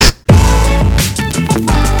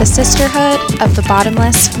the Sisterhood of the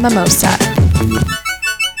Bottomless Mimosa.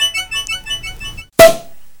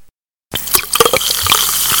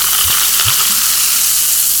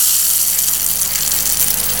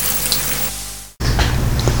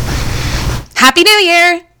 Happy New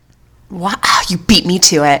Year! Wow, you beat me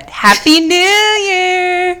to it. Happy New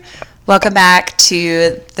Year! Welcome back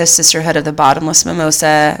to the Sisterhood of the Bottomless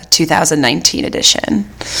Mimosa 2019 edition.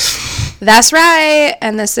 That's right,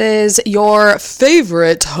 and this is your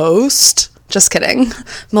favorite host. Just kidding,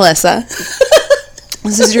 Melissa.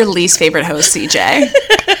 This is your least favorite host, CJ.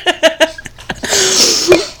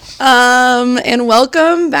 And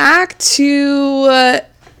welcome back to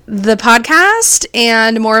the podcast,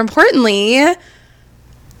 and more importantly, our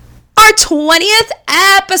 20th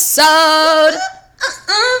episode.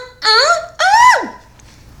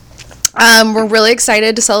 We're really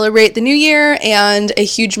excited to celebrate the new year and a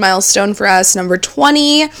huge milestone for us, number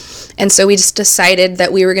 20. And so we just decided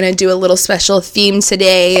that we were going to do a little special theme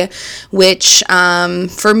today, which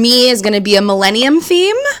for me is going to be a millennium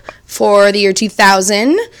theme for the year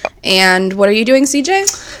 2000. And what are you doing,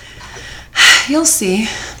 CJ? You'll see.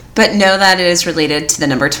 But know that it is related to the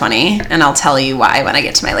number 20, and I'll tell you why when I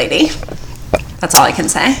get to my lady. That's all I can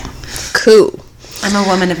say. Cool. I'm a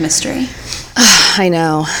woman of mystery. I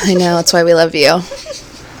know. That's why we love you.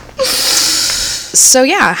 So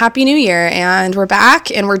yeah, Happy New Year, and we're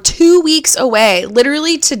back, and we're 2 weeks away.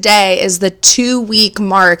 Literally today is the 2-week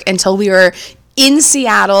mark until we were in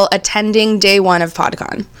Seattle attending day 1 of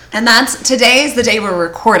PodCon. And today is the day we're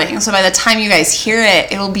recording, so by the time you guys hear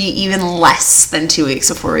it, it'll be even less than 2 weeks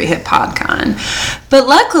before we hit PodCon. But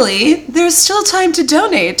luckily, there's still time to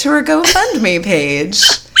donate to our GoFundMe page.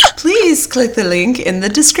 Please click the link in the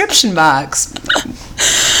description box.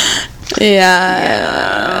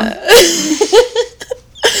 Yeah.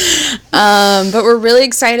 But we're really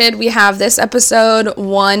excited. We have this episode,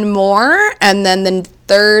 1 more, and then the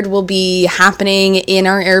 3rd will be happening in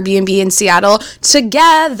our Airbnb in Seattle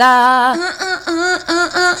together.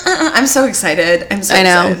 I'm so excited. I'm so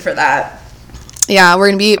excited for that. Yeah, we're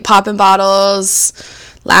going to be popping bottles,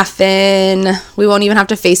 laughing. We won't even have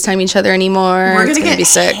to FaceTime each other anymore. We're going to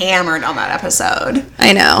get hammered on that episode.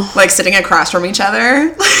 I know. Like sitting across from each other.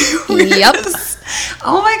 Yep.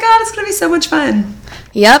 Oh my God, it's going to be so much fun.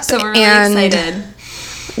 Yep. So we're really excited.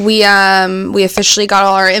 We officially got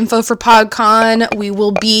all our info for PodCon. We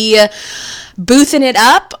will be boothing it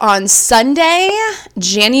up on Sunday,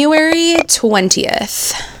 January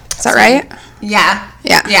 20th. Is that right? Yeah.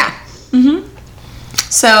 Mm-hmm.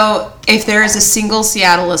 So if there is a single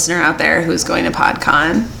Seattle listener out there who's going to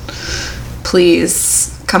PodCon,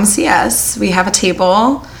 please come see us. We have a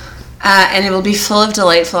table, and it will be full of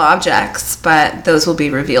delightful objects, but those will be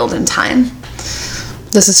revealed in time.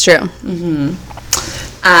 This is true. Mm-hmm.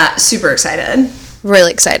 Super excited.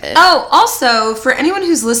 Really excited. Oh, also, for anyone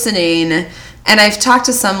who's listening, and I've talked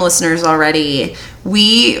to some listeners already,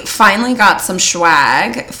 we finally got some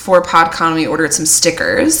swag for PodCon. We ordered some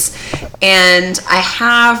stickers, and I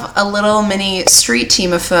have a little mini street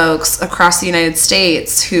team of folks across the United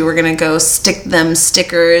States who are going to go stick them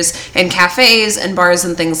stickers in cafes and bars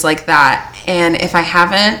and things like that. And if I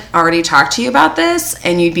haven't already talked to you about this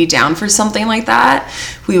and you'd be down for something like that,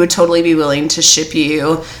 we would totally be willing to ship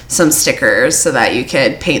you some stickers so that you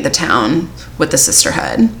could paint the town with the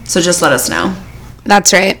Sisterhood. So just let us know.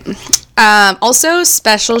 That's right. Also,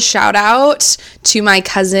 special shout out to my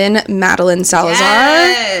cousin, Madeline Salazar.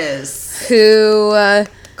 Yes. Who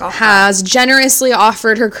has generously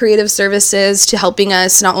offered her creative services to helping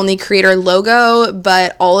us not only create our logo,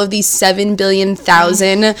 but all of these 7 billion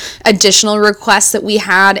thousand additional requests that we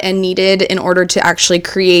had and needed in order to actually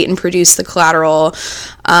create and produce the collateral.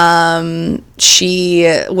 She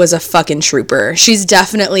was a fucking trooper. She's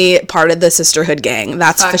definitely part of the Sisterhood gang.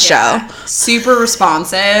 That's for sure. Super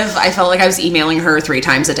responsive. I felt like I was emailing her 3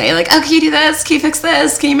 times a day. Like, oh, can you do this? Can you fix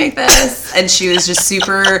this? Can you make this? And she was just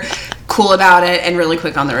super cool about it and really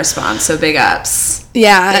quick on the response. So big ups.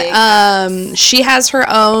 Yeah. She has her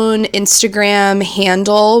own Instagram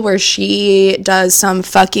handle where she does some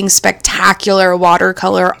fucking spectacular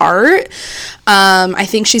watercolor art. I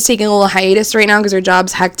think she's taking a little hiatus right now because her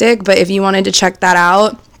job's hectic, but if you wanted to check that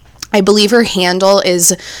out, I believe her handle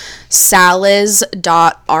is salaz.art,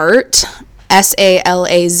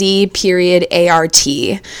 SALAZ.ART.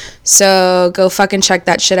 So go fucking check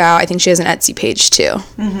that shit out. I think she has an Etsy page too.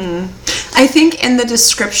 Mm-hmm. I think in the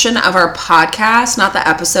description of our podcast, not the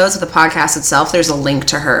episodes, but the podcast itself, there's a link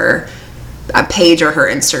to her page or her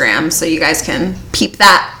Instagram, so you guys can peep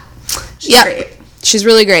that. She's great. She's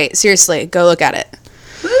really great. Seriously, go look at it.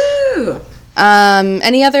 Woo!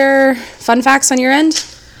 Any other fun facts on your end?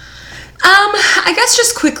 I guess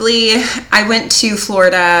just quickly, I went to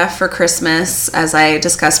Florida for Christmas, as I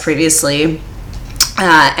discussed previously,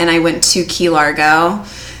 and I went to Key Largo,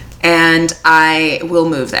 and I will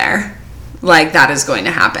move there. Like, that is going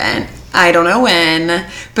to happen. I don't know when,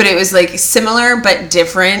 but it was, like, similar but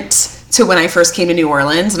different to when I first came to New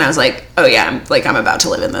Orleans, and I was like, oh, yeah, I'm about to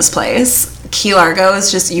live in this place. Key Largo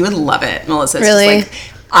is just, you would love it, Melissa. It's really? Just, like,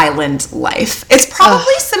 island life. It's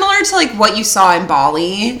probably similar to like what you saw in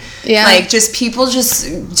Bali. Yeah. Like just people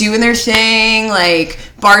just doing their thing, like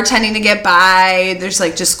bartending to get by. There's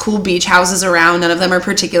like just cool beach houses around. None of them are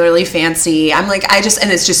particularly fancy. I'm like, and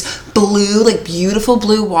it's just blue, like beautiful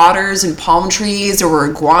blue waters and palm trees. There were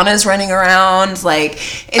iguanas running around. Like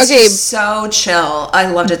it's just so chill. I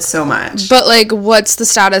loved it so much. But like, what's the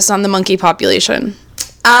status on the monkey population?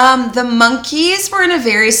 The monkeys were in a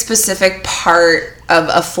very specific part of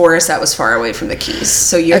a forest that was far away from the Keys.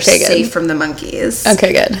 So you're safe from the monkeys.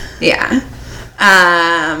 Okay, good. Yeah.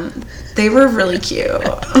 They were really cute.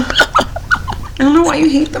 I don't know why you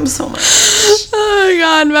hate them so much. Oh my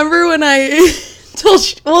god, remember when I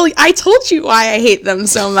told you why I hate them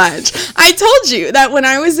so much. I told you that when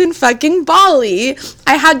I was in fucking Bali,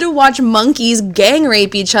 I had to watch monkeys gang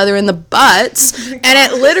rape each other in the butts, and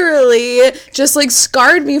it literally just like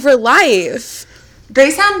scarred me for life. They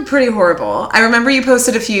sound pretty horrible. I remember you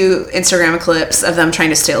posted a few Instagram clips of them trying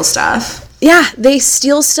to steal stuff. Yeah, they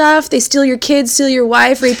steal stuff. They steal your kids, steal your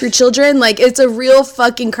wife, rape your children. Like, it's a real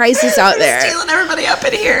fucking crisis out there. Stealing everybody up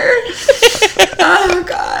in here. Oh,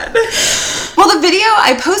 God. Well,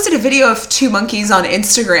 I posted a video of two monkeys on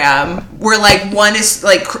Instagram where, like, one is,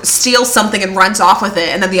 like, steals something and runs off with it,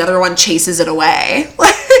 and then the other one chases it away.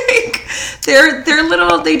 Like, they're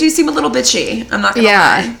little, they do seem a little bitchy. I'm not going to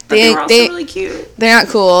lie. But they were also really cute. They're not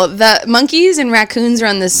cool. The monkeys and raccoons are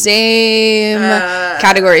on the same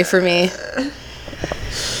category for me.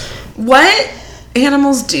 What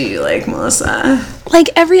animals do you like, Melissa? Like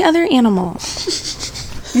every other animal.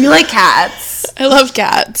 You like cats. I love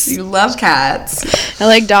cats. You love cats. I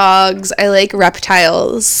like dogs. I like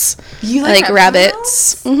reptiles. You like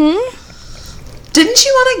rabbits. Mm-hmm. Didn't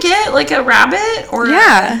you want to get like a rabbit or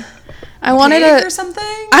I wanted or something?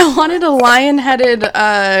 I wanted a lion-headed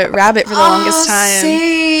rabbit for the longest time.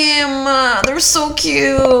 Same. They're so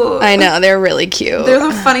cute. I know, they're really cute. They're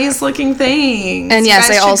the funniest looking things. And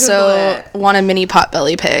yes, I also want a mini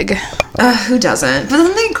potbelly pig. Who doesn't? But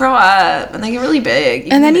then they grow up and they get really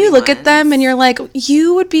big. And then you look at them and you're like,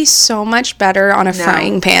 you would be so much better on a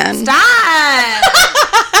frying pan. Stop!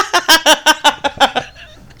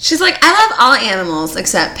 She's like, I love all animals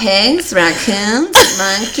except pigs, raccoons,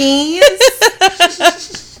 monkeys,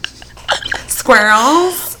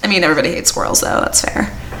 squirrels. I mean, everybody hates squirrels, though. That's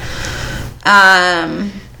fair.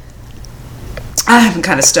 I'm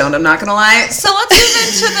kind of stoned, I'm not going to lie. So let's move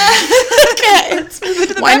into the... Okay. Let's move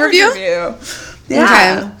into the wine beverage review?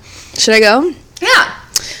 Yeah. Okay. Should I go? Yeah.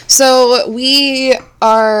 So we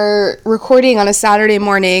are recording on a Saturday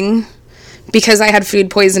morning because I had food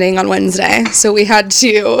poisoning on Wednesday. So we had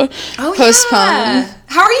to postpone. Yeah.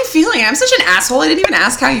 How are you feeling? I'm such an asshole. I didn't even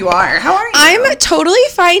ask how you are. How are you? I'm totally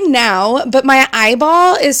fine now, but my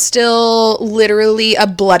eyeball is still literally a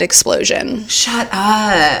blood explosion. Shut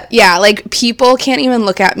up. Yeah, like people can't even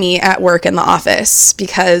look at me at work in the office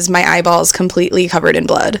because my eyeball is completely covered in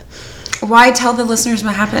blood. Why? Tell the listeners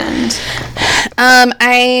what happened.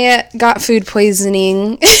 I got food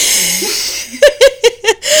poisoning.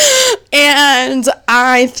 And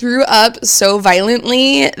I threw up so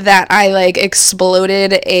violently that I like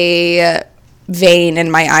exploded a vein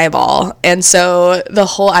in my eyeball. And so the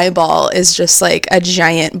whole eyeball is just like a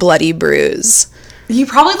giant bloody bruise. You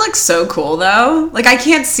probably look so cool though. Like I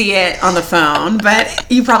can't see it on the phone,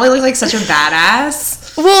 but you probably look like such a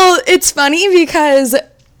badass. Well, it's funny because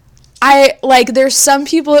there's some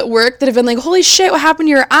people at work that have been like, holy shit, what happened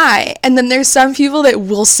to your eye? And then there's some people that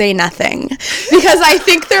will say nothing because I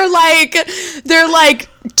think they're like,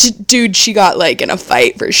 dude, she got like in a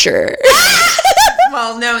fight for sure.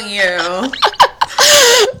 Well, knowing you.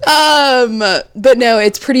 But no,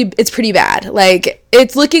 it's pretty bad. Like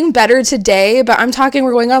it's looking better today, but I'm talking,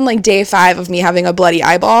 we're going on like day 5 of me having a bloody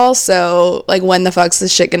eyeball. So like when the fuck's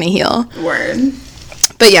this shit gonna heal? Word.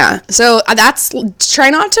 But yeah, so that's,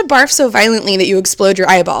 try not to barf so violently that you explode your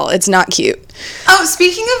eyeball. It's not cute. Oh,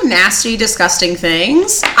 speaking of nasty, disgusting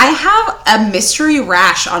things, I have a mystery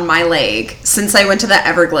rash on my leg since I went to the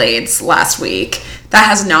Everglades last week. That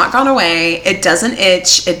has not gone away. It doesn't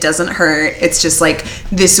itch. It doesn't hurt. It's just like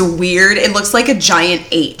this weird, it looks like a giant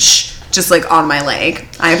H just like on my leg.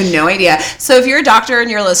 I have no idea. So if you're a doctor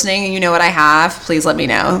and you're listening and you know what I have, please let me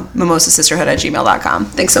know. mimosasisterhood@gmail.com.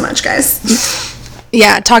 Thanks so much, guys.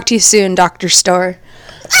 Yeah, talk to you soon, Dr. Store.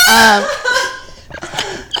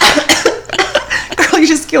 Girl, you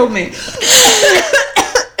just killed me.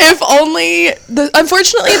 If only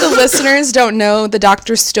unfortunately the listeners don't know the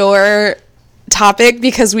Dr. Store topic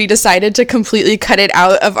because we decided to completely cut it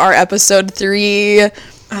out of our episode 3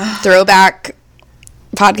 throwback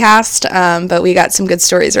podcast, but we got some good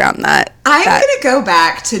stories around that. I'm gonna go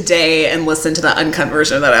back today and listen to the uncut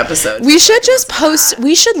version of that episode. We should just post,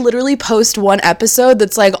 we should literally post one episode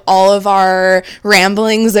that's like all of our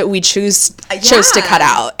ramblings that we chose to cut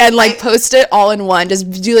out, and like post it all in one.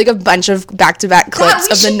 Just do like a bunch of back-to-back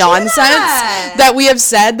clips of the nonsense that we have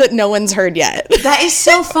said that no one's heard yet. That is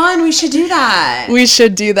so fun. We should do that. We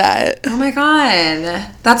should do that. Oh my god,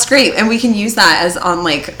 that's great, and we can use that as on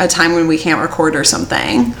like a time when we can't record or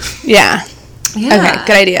something. Yeah. Okay,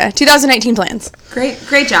 good idea. 2019 plans.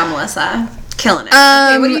 Great job, Melissa. Killing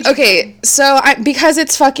it. Okay, so because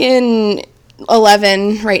it's fucking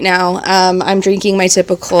 11 right now, I'm drinking my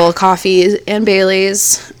typical coffee and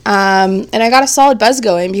Baileys, and I got a solid buzz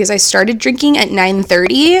going because I started drinking at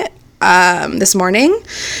 9:30 this morning,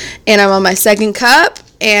 and I'm on my second cup,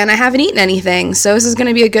 and I haven't eaten anything, so this is going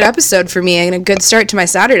to be a good episode for me and a good start to my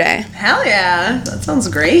Saturday. Hell yeah, that sounds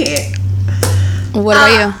great. What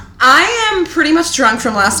about you? I am pretty much drunk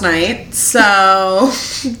from last night, so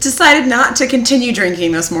decided not to continue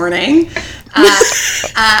drinking this morning,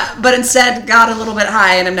 but instead got a little bit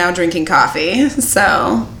high and I'm now drinking coffee.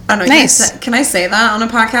 So, I don't know. Nice. Can I say that on a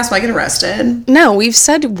podcast? Will I get arrested? No, we've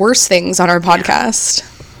said worse things on our podcast.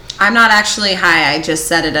 I'm not actually high. I just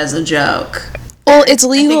said it as a joke. Well, it's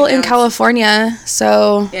legal in California,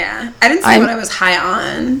 so... Yeah. I didn't say what I was high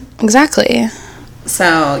on. Exactly.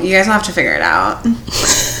 So, you guys will have to figure it out.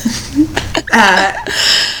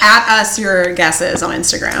 At us your guesses on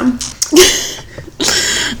Instagram.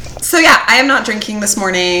 So yeah, I am not drinking this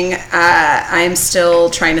morning. I'm still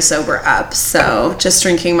trying to sober up. So just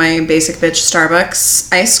drinking my basic bitch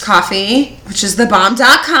Starbucks iced coffee, which is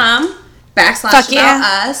thebomb.com /about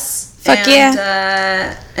us. Fuck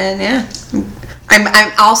yeah. And yeah.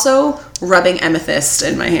 I'm also rubbing amethyst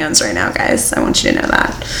in my hands right now, guys. I want you to know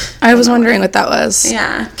that. I was wondering what that was.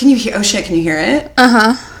 Yeah. Can you hear? Oh shit! Can you hear it?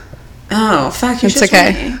 Uh-huh. Oh fuck! It's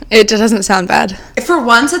okay. It doesn't sound bad. For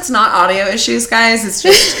once, it's not audio issues, guys. It's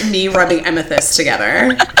just me rubbing amethyst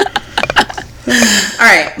together. All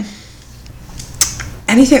right.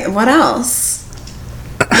 Anything? What else?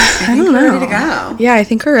 I think we're ready to go. Yeah, I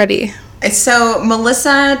think we're ready. So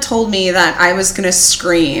Melissa told me that I was gonna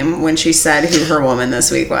scream when she said who her woman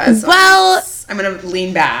this week was. Well, I'm gonna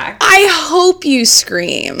lean back. I hope you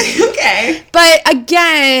scream. Okay. But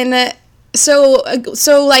again, so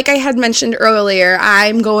like I had mentioned earlier,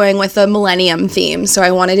 I'm going with a millennium theme. So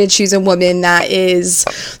I wanted to choose a woman that is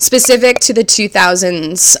specific to the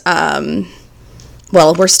 2000s.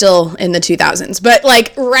 Well, we're still in the 2000s, but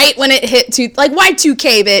like right when it hit like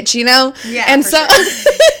Y2K, bitch, you know? Yeah. And so,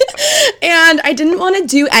 sure. And I didn't want to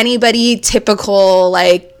do anybody typical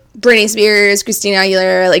like Britney Spears, Christina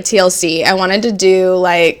Aguilera, like TLC. I wanted to do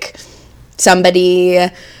like somebody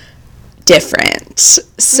different.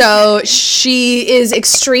 So she is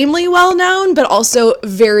extremely well known, but also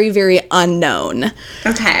very, very unknown.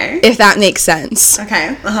 Okay. If that makes sense.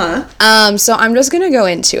 Okay. So I'm just gonna go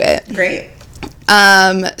into it. Great.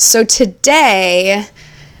 So today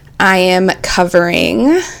I am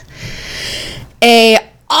covering a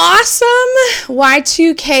awesome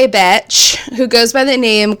Y2K bitch who goes by the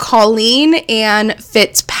name Colleen Ann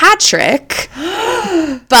Fitzpatrick,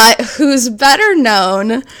 but who's better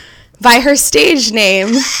known by her stage name,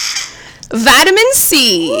 Vitamin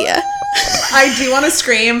C. I do want to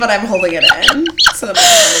scream, but I'm holding it in so that I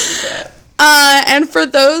can listen to it. And for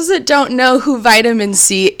those that don't know who Vitamin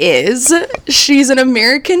C is, she's an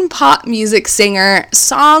American pop music singer,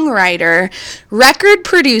 songwriter, record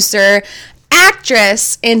producer,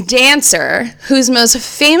 actress, and dancer who's most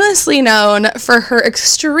famously known for her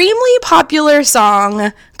extremely popular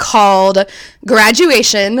song called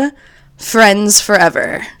Graduation, Friends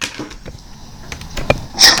Forever.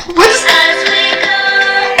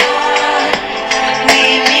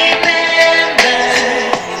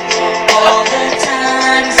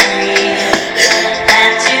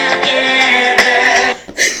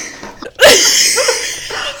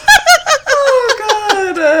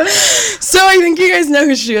 So I think you guys know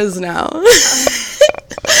who she is now.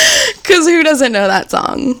 Because who doesn't know that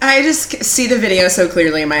song? I just see the video so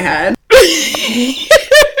clearly in my head.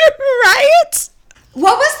 Right?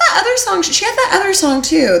 What was that other song? She had that other song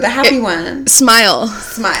too, the happy one. Smile.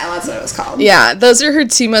 Smile, that's what it was called. Yeah, those are her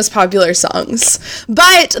two most popular songs.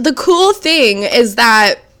 But the cool thing is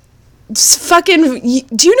that do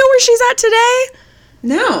you know where she's at today?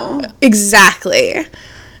 No. Exactly.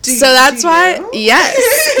 So that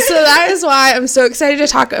is why I'm so excited to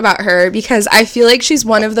talk about her, because I feel like she's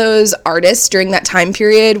one of those artists during that time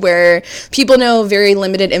period where people know very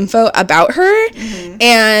limited info about her,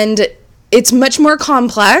 and it's much more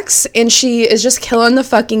complex, and she is just killing the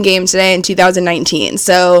fucking game today in 2019.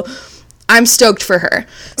 So I'm stoked for her.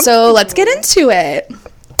 So let's get into it.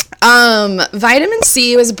 Vitamin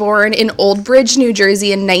C was born in Old Bridge, New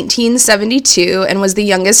Jersey in 1972 and was the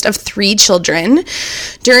youngest of 3 children.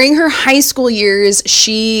 During her high school years,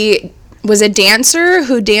 she was a dancer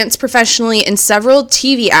who danced professionally in several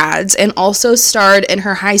TV ads and also starred in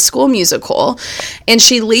her high school musical. And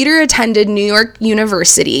she later attended New York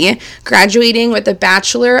University, graduating with a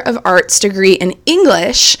Bachelor of Arts degree in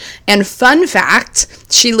English. And fun fact,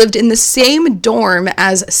 she lived in the same dorm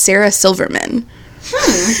as Sarah Silverman.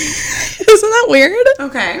 Isn't that weird?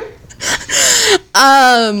 Okay.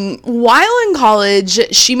 While in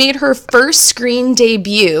college, she made her first screen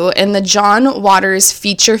debut in the John Waters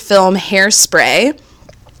feature film Hairspray.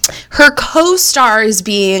 Her co-stars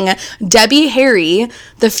being Debbie Harry,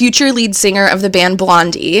 the future lead singer of the band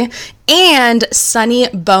Blondie, and Sonny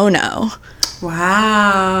Bono.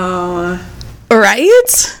 Wow.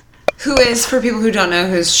 Right? Who is, for people who don't know,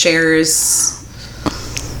 who's Cher's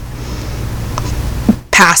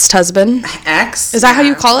past husband. Ex? Is that how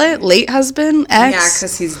you call it? Late husband? Ex? Yeah,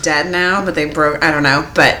 because he's dead now, but they broke, I don't know.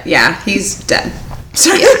 But yeah, he's dead.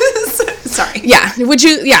 Sorry. Sorry. Yeah.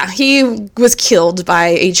 He was killed by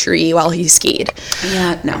a tree while he skied.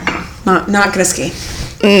 Yeah, no. Not gonna ski.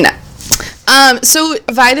 No. So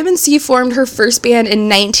Vitamin C formed her first band in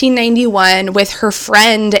 1991 with her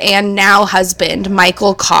friend and now husband,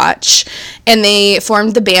 Michael Koch, and they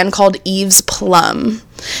formed the band called Eve's Plum.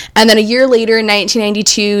 And then a year later, in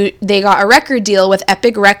 1992, they got a record deal with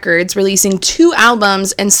Epic Records, releasing 2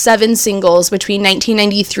 albums and 7 singles between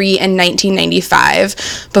 1993 and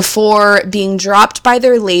 1995, before being dropped by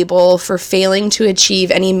their label for failing to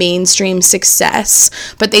achieve any mainstream success.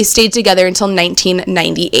 But they stayed together until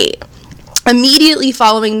 1998. Immediately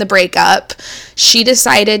following the breakup, she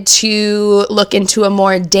decided to look into a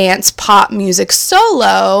more dance pop music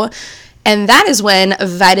solo, and that is when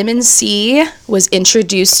Vitamin C was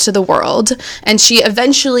introduced to the world, and she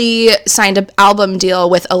eventually signed an album deal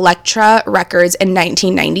with Elektra Records in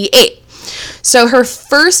 1998. So her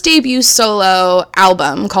first debut solo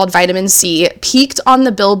album, called Vitamin C, peaked on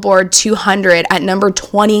the Billboard 200 at number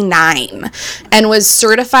 29 and was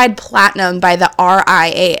certified platinum by the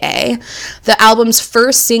RIAA. The album's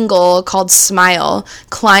first single, called Smile,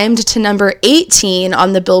 climbed to number 18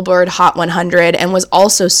 on the Billboard Hot 100 and was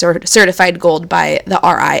also certified gold by the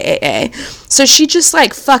RIAA. So she just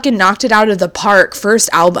fucking knocked it out of the park,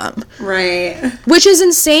 first album. Right. Which is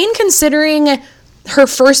insane considering her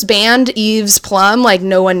first band, Eve's Plum,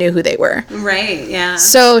 no one knew who they were. Right, yeah.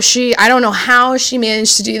 So I don't know how she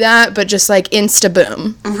managed to do that, but just insta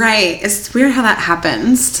boom. Right. It's weird how that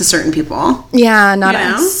happens to certain people. Yeah, not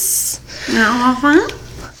us. No, fun.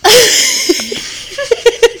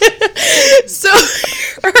 So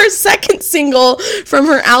her second single from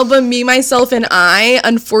her album, Me, Myself, and I,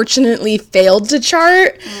 unfortunately failed to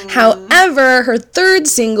chart. However, her third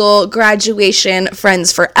single, Graduation,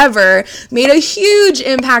 Friends Forever, made a huge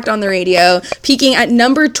impact on the radio, peaking at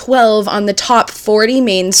number 12 on the top 40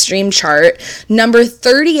 mainstream chart, number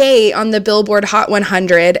 38 on the Billboard Hot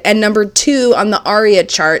 100, and number 2 on the ARIA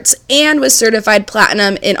charts, and was certified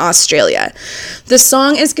platinum in Australia. The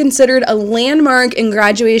song is considered a landmark in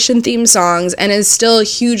graduation theme songs and is still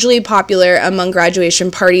hugely popular among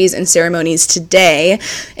graduation parties and ceremonies today.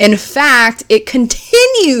 In fact, it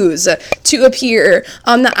continues to appear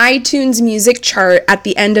on the iTunes music chart at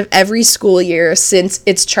the end of every school year since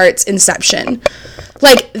its chart's inception.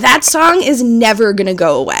 That song is never gonna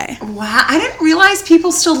go away. Wow, I didn't realize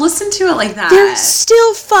people still listen to it like that. They're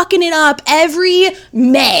still fucking it up every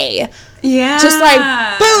May. Yeah. Just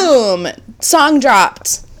boom, song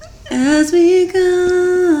dropped. As we go,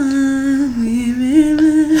 we remember.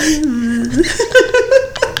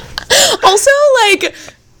 Also,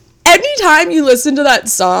 anytime you listen to that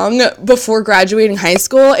song before graduating high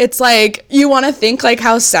school, it's you want to think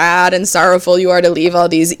how sad and sorrowful you are to leave all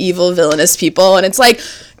these evil, villainous people, and it's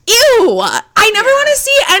ew, I never want to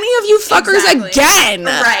see any of you fuckers again.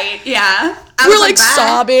 Right, yeah. We're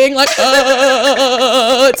sobbing,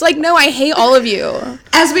 it's no, I hate all of you.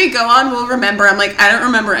 As we go on, we'll remember. I'm I don't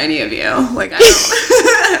remember any of you.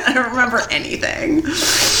 I don't remember anything.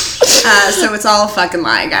 So it's all a fucking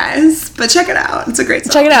lie, guys. But check it out. It's a great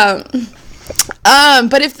song. Check it out.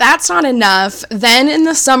 But if that's not enough, then in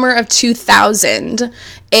the summer of 2000,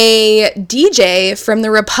 a DJ from the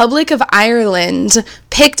Republic of Ireland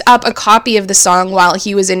picked up a copy of the song while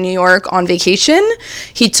he was in New York on vacation.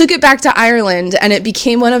 He took it back to Ireland, and it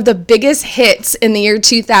became one of the biggest hits in the year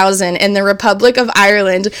 2000 in the Republic of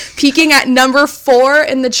Ireland, peaking at number 4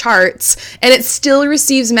 in the charts, and it still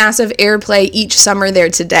receives massive airplay each summer there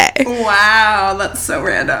today. Wow, that's so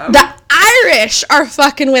random. The Irish are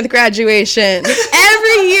fucking with graduation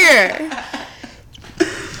every year.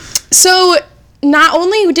 So not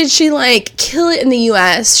only did she like kill it in the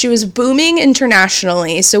US, she was booming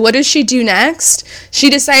internationally. So what does she do next? She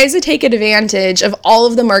decides to take advantage of all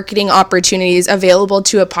of the marketing opportunities available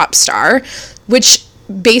to a pop star, which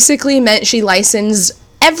basically meant she licensed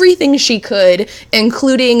everything she could,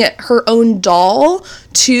 including her own doll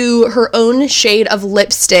to her own shade of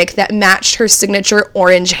lipstick that matched her signature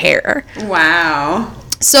orange hair. Wow.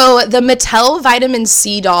 So the Mattel Vitamin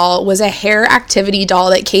C doll was a hair activity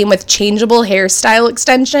doll that came with changeable hairstyle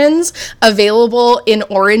extensions available in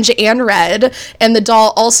orange and red, and the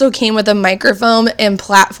doll also came with a microphone and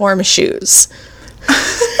platform shoes.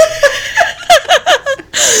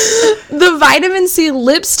 The Vitamin C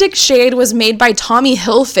lipstick shade was made by Tommy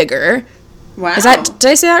Hilfiger. Wow. Did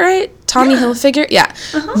I say that right? Tommy Hilfiger? Yeah.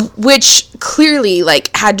 Uh-huh. Which clearly,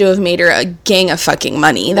 like, had to have made her a gang of fucking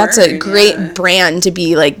money. That's a great brand to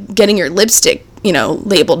be, like, getting your lipstick, you know,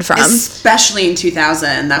 labeled from. Especially in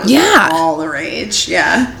 2000. That was like, all the rage.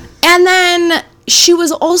 Yeah. And then she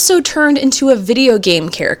was also turned into a video game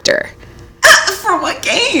character. For what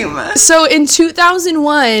game? So in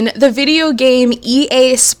 2001, the video game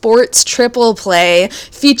EA Sports Triple Play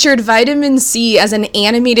featured Vitamin C as an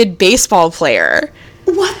animated baseball player.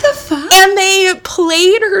 What the fuck? And they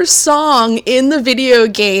played her song in the video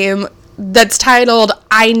game that's titled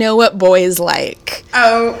I Know What Boys Like.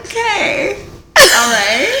 Okay. All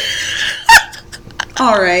right.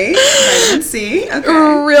 All right. Vitamin C.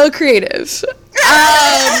 Okay. Real creative.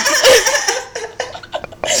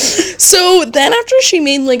 So then after she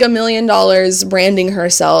made like $1 million branding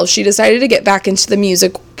herself, she decided to get back into the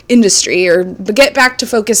music industry or get back to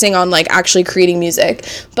focusing on like actually creating music.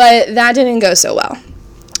 But that didn't go so well.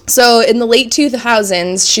 So in the late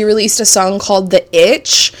 2000s, she released a song called The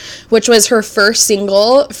Itch, which was her first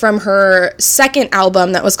single from her second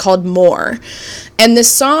album that was called More. And the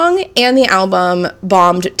song and the album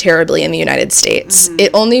bombed terribly in the United States. Mm-hmm.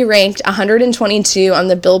 It only ranked 122 on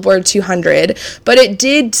the Billboard 200, but it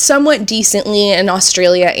did somewhat decently in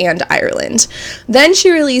Australia and Ireland. Then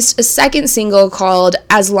she released a second single called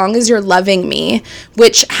As Long As You're Loving Me,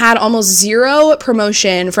 which had almost zero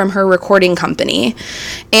promotion from her recording company.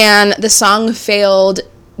 And the song failed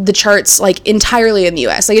the charts like entirely in the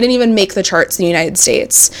US. Like it didn't even make the charts in the United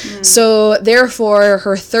States. So therefore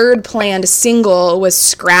her third planned single was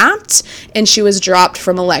scrapped and she was dropped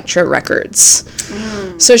from Elektra Records.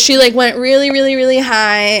 So she like went really, really, really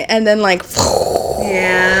high and then like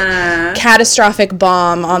catastrophic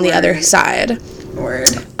bomb on the other side. Word.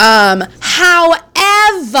 However,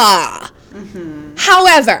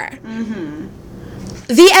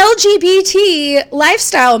 the LGBT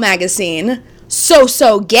lifestyle magazine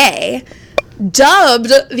So Gay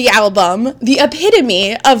dubbed the album the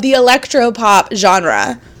epitome of the electropop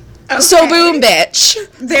genre. Okay. So boom, bitch.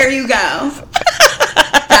 There you go.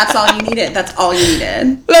 That's all you needed. That's all you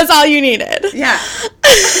needed. That's all you needed. Yeah.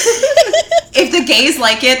 If the gays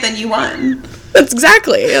like it, then you won. That's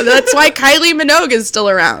exactly. That's why Kylie Minogue is still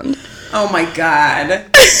around. Oh my god.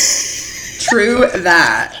 True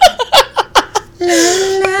that.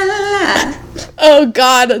 La, la, la. Oh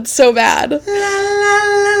god, that's so bad. La, la,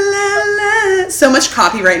 la, la, la. So much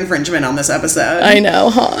copyright infringement on this episode. I know,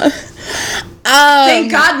 huh?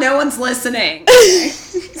 Thank God no one's listening. Okay.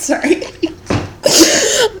 Sorry.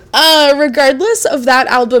 Regardless of that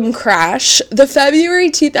album crash, the February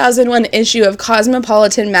 2001 issue of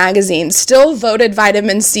Cosmopolitan magazine still voted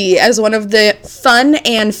Vitamin C as one of the fun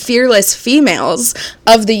and fearless females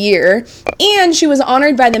of the year, and she was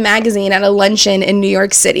honored by the magazine at a luncheon in New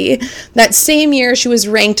York City. That same year, she was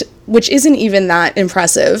ranked, which isn't even that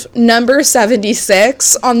impressive, number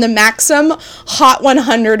 76 on the Maxim Hot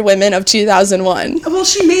 100 Women of 2001. Well,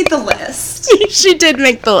 she made the list. She did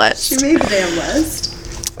make the list. She made the damn list.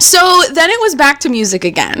 So then it was back to music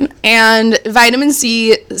again, and Vitamin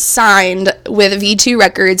C signed with V2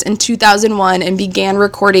 Records in 2001 and began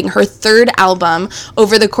recording her third album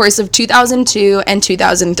over the course of 2002 and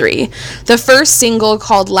 2003. The first single,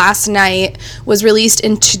 called Last Night, was released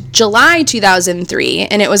in July 2003,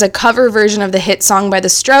 and it was a cover version of the hit song by The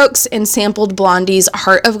Strokes and sampled Blondie's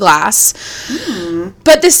Heart of Glass.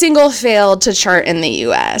 But the single failed to chart in the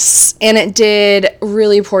US, and it did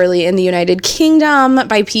really poorly in the United Kingdom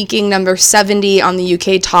by peaking number 70 on the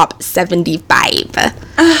UK top 75.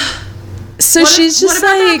 So she's just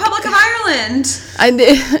what about like... the Republic of Ireland?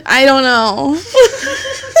 I don't know.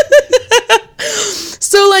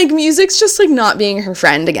 So, like, music's just, like, not being her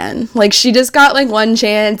friend again. Like, she just got, like, one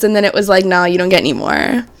chance, and then it was like, no, you don't get any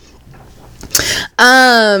more.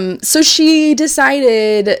 So she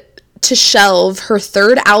decided to shelve her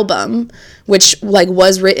third album, which, like,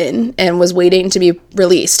 was written and was waiting to be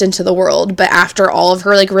released into the world. But after all of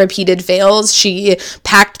her, like, repeated fails, she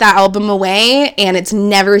packed that album away, and it's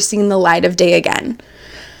never seen the light of day again.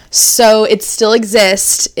 So it still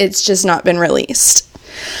exists. It's just not been released.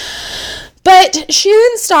 But she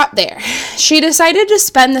didn't stop there. She decided to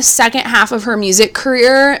spend the second half of her music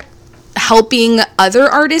career helping other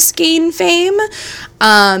artists gain fame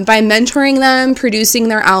by mentoring them, producing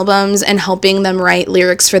their albums, and helping them write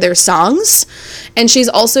lyrics for their songs. And she's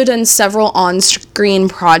also done several on-screen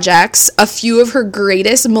projects. A few of her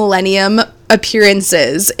greatest Millennium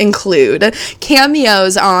appearances include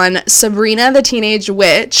cameos on Sabrina the Teenage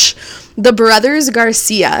Witch, The Brothers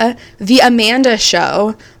Garcia, The Amanda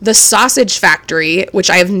Show, The Sausage Factory, which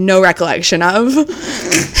I have no recollection of.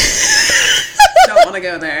 Don't want to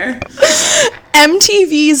go there.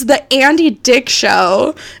 MTV's The Andy Dick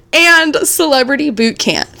Show, and Celebrity Boot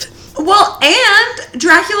Camp. Well, and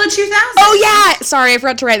Dracula 2000. Oh, yeah. Sorry, I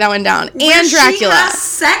forgot to write that one down. Where and Dracula. She has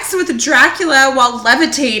sex with Dracula while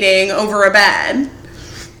levitating over a bed.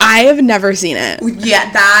 I have never seen it. Yeah,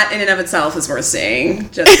 that in and of itself is worth seeing.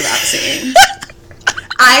 Just about seeing.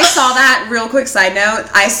 I saw that, real quick side note,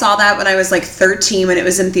 I saw that when I was like 13 when it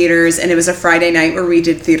was in theaters, and it was a Friday night where we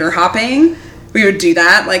did theater hopping. We would do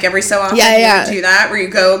that, like, every so often. Yeah. We would do that, where you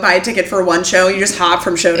go buy a ticket for one show, you just hop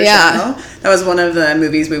from show to show. That was one of the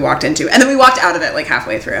movies we walked into. And then we walked out of it, like,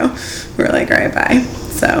 halfway through. We were like, all right, bye.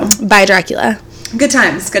 So. Bye, Dracula. Good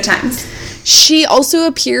times, good times. She also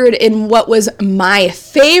appeared in what was my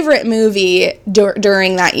favorite movie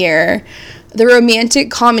during that year, the romantic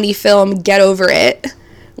comedy film Get Over It,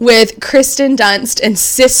 with Kristen Dunst and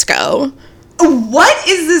Cisco. What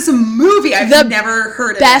is this movie? I've never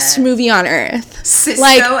heard of it. Best movie on earth.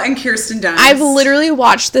 Cisco and Kirsten Dunst. I've literally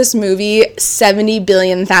watched this movie 70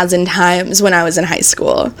 billion thousand times when I was in high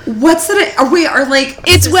school. What's that? Are like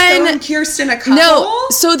it's Cisco when and Kirsten a couple?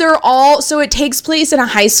 No, so it takes place in a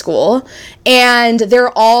high school, and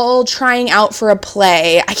they're all trying out for a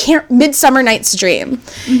play. Midsummer Night's Dream.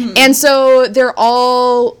 Mm-hmm. And so they're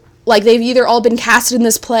all, like, they've either all been casted in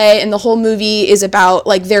this play, and the whole movie is about,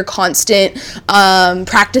 like, their constant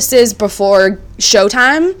practices before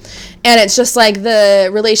showtime. And it's just, like, the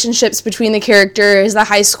relationships between the characters, the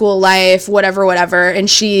high school life, whatever. And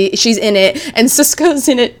she's in it. And Cisco's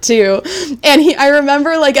in it, too. And I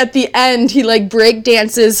remember, like, at the end, he, like, break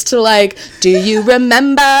dances to, like, do you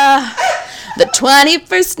remember the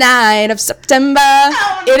 21st night of September?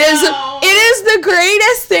 Oh, no. It is the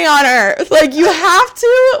greatest thing on earth. Like, you have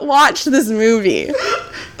to watch this movie.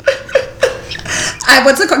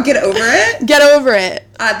 What's it called? Get Over It? Get Over It.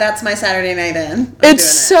 That's my Saturday night in. It's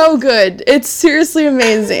so good. It's seriously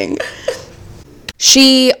amazing.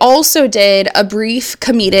 She also did a brief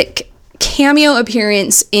comedic cameo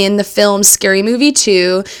appearance in the film Scary Movie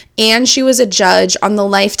 2, and she was a judge on the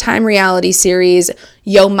Lifetime reality series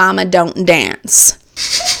Yo Mama Don't Dance.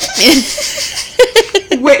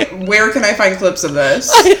 Wait, where can I find clips of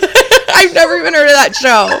this? I've never even heard of that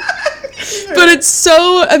show. But it's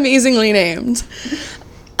so amazingly named.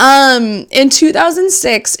 In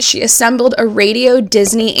 2006, she assembled a Radio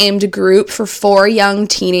Disney-aimed group for 4 young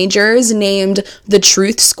teenagers named the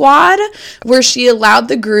Truth Squad, where she allowed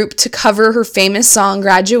the group to cover her famous song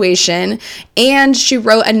Graduation, and she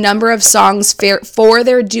wrote a number of songs for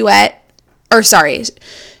their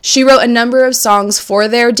she wrote a number of songs for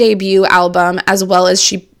their debut album, as well as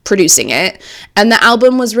she producing it. And the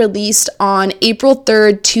album was released on April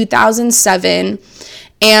 3rd, 2007,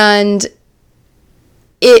 and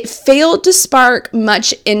it failed to spark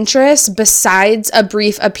much interest besides a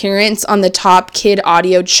brief appearance on the top kid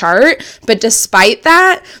audio chart. But despite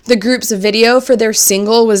that, the group's video for their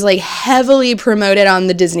single was, like, heavily promoted on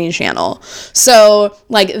the Disney Channel. So,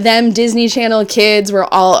 like, them Disney Channel kids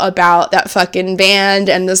were all about that fucking band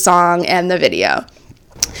and the song and the video.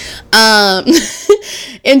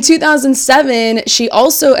 In 2007, she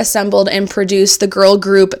also assembled and produced the girl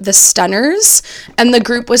group The Stunners, and the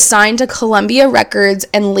group was signed to Columbia Records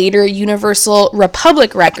and later Universal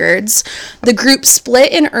Republic Records. The group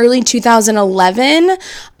split in early 2011,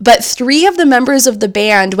 but 3 of the members of the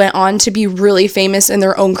band went on to be really famous in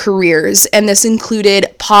their own careers, and this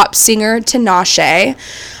included pop singer Tinashe,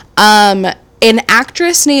 an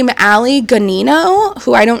actress named Ali Gonino,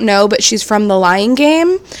 who I don't know, but she's from The Lion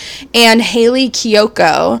Game, and Haley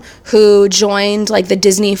Kiyoko, who joined like the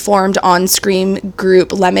Disney-formed on-screen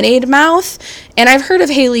group Lemonade Mouth. And I've heard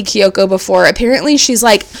of Haley Kiyoko before. Apparently she's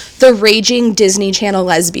like the raging Disney Channel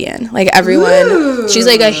lesbian. Like everyone, Ooh. She's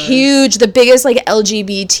like the biggest like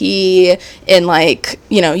LGBT in like,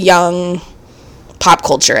 you know, young pop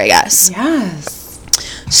culture, I guess. Yes.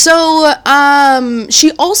 So,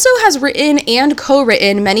 she also has written and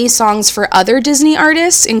co-written many songs for other Disney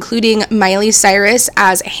artists, including Miley Cyrus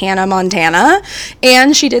as Hannah Montana,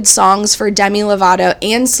 and she did songs for Demi Lovato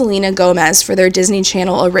and Selena Gomez for their Disney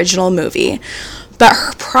Channel original movie.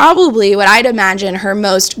 But probably what I'd imagine her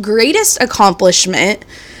most greatest accomplishment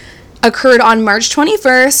occurred on March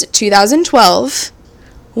 21st, 2012,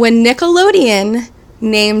 when Nickelodeon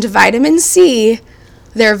named Vitamin C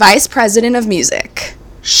their vice president of music.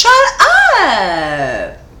 Shut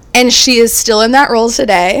up! And she is still in that role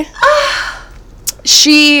today.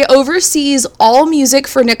 She oversees all music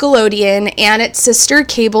for Nickelodeon and its sister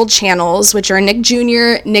cable channels, which are Nick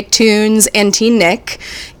Jr., Nicktoons, and Teen Nick.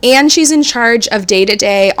 And she's in charge of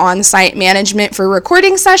day-to-day on-site management for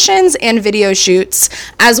recording sessions and video shoots,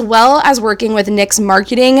 as well as working with Nick's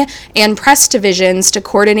marketing and press divisions to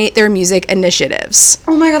coordinate their music initiatives.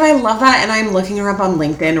 Oh my god, I love that, and I'm looking her up on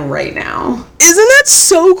LinkedIn right now. Isn't that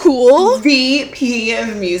so cool? VP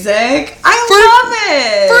of music. I love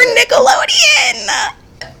it! For Nickelodeon!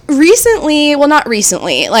 Recently, well, not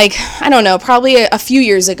recently, like, I don't know, probably a few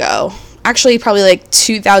years ago. Actually, probably like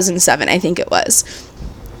 2007, I think it was.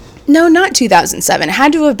 No, not 2007. It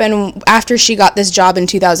had to have been after she got this job in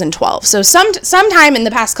 2012. So sometime in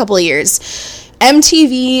the past couple of years,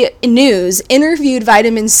 MTV News interviewed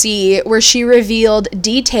Vitamin C, where she revealed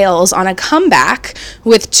details on a comeback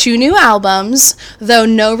with 2 new albums, though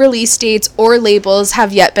no release dates or labels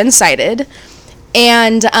have yet been cited.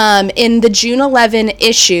 And in the June 11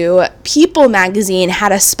 issue, People magazine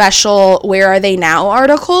had a special Where Are They Now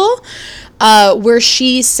article, where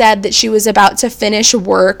she said that she was about to finish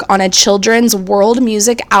work on a children's world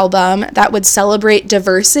music album that would celebrate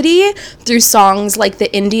diversity through songs like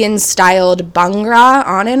the Indian-styled Bhangra,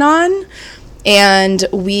 On and On, and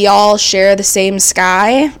We All Share the Same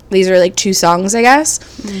Sky. These are like 2 songs, I guess.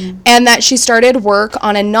 And that she started work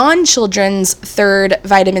on a non-children's third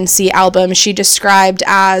Vitamin C album she described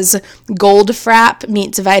as Goldfrapp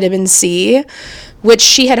meets Vitamin C, which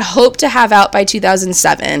she had hoped to have out by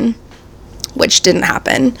 2007. Which didn't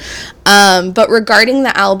happen. But regarding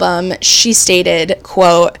the album, she stated,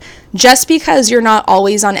 quote, "Just because you're not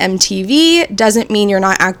always on MTV doesn't mean you're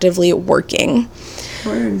not actively working."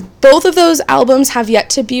 Word. Both of those albums have yet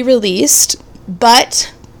to be released,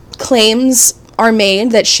 but claims are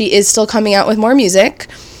made that she is still coming out with more music.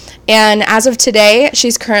 And as of today,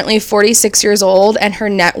 she's currently 46 years old, and her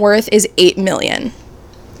net worth is $8 million.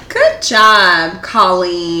 Good job,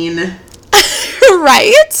 Colleen.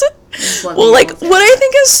 Right? Well, like, what I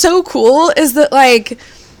think is so cool is that, like,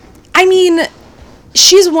 I mean,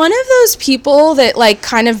 she's one of those people that, like,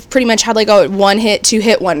 kind of pretty much had, like, a 1-hit,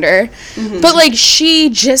 2-hit wonder. Mm-hmm. But, like, she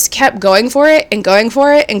just kept going for it and going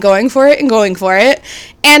for it and going for it and going for it.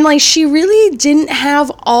 And, like, she really didn't have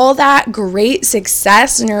all that great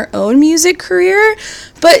success in her own music career.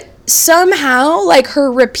 But somehow, like, her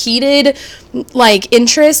repeated, like,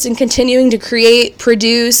 interest in continuing to create,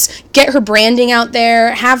 produce, get her branding out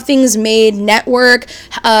there, have things made, network,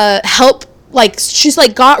 help, like, she's,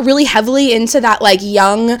 like, got really heavily into that, like,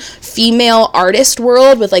 young female artist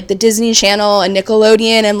world with, like, the Disney Channel and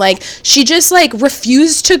Nickelodeon, and, like, she just, like,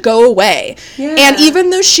 refused to go away. Yeah. And even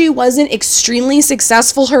though she wasn't extremely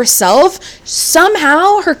successful herself,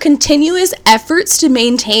 somehow her continuous efforts to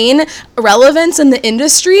maintain relevance in the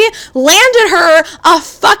industry landed her a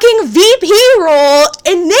fucking VP role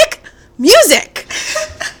in Nick Music.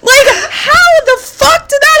 Like, how the fuck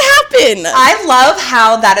did that happen? I love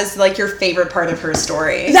how that is, like, your favorite part of her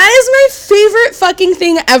story. That is my favorite fucking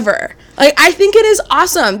thing ever. Like, I think it is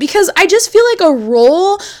awesome because I just feel like a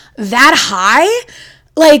role that high,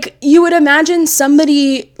 like, you would imagine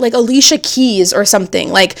somebody like Alicia Keys or something,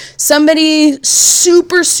 like somebody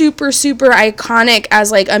super, super, super iconic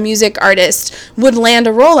as like a music artist would land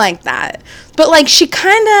a role like that. But like, she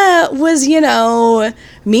kind of was, you know,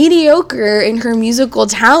 mediocre in her musical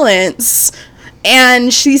talents,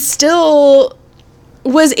 and she still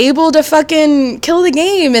was able to fucking kill the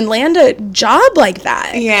game and land a job like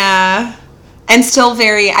that. Yeah. And still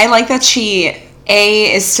I like that she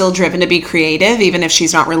is still driven to be creative, even if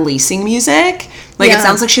she's not releasing music. Like, it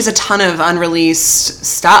sounds like she has a ton of unreleased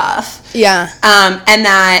stuff. Yeah. And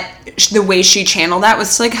that the way she channeled that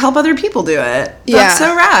was to, like, help other people do it. That's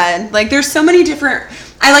so rad. Like, there's so many different...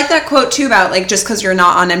 I like that quote, too, about, like, just because you're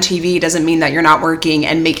not on MTV doesn't mean that you're not working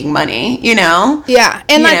and making money, you know? Yeah,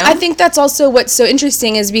 and I think that's also what's so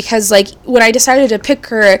interesting is because, like, when I decided to pick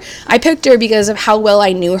her, I picked her because of how well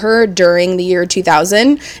I knew her during the year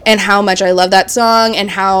 2000 and how much I love that song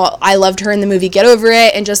and how I loved her in the movie Get Over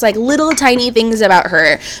It and just, like, little tiny things about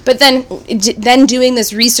her. But then doing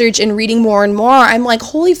this research and reading more and more, I'm like,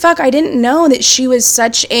 holy fuck, I didn't know that she was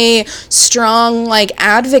such a strong, like,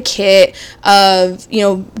 advocate of, you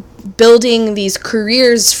know, building these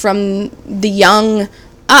careers from the young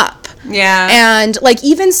up. Yeah. And, like,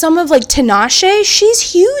 even some of, like, Tinashe, she's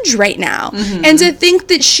huge right now. Mm-hmm. And to think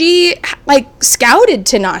that she, like, scouted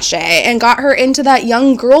Tinashe and got her into that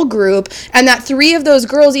young girl group, and that 3 of those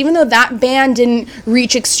girls, even though that band didn't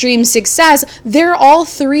reach extreme success, they're all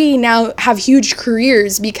 3 now have huge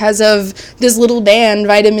careers because of this little band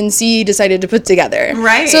Vitamin C decided to put together.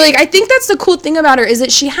 Right. So, like, I think that's the cool thing about her is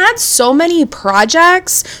that she had so many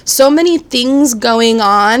projects, so many things going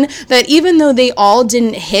on, that even though they all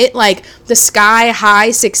didn't hit, like, the sky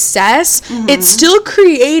high success, it still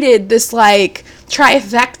created this, like,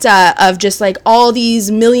 trifecta of just, like, all these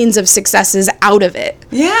millions of successes out of it.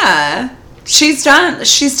 Yeah. She's done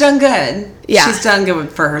good. Yeah. She's done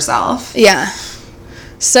good for herself. Yeah.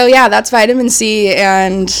 So, yeah, that's Vitamin C,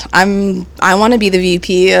 and I want to be the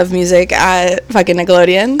VP of music at fucking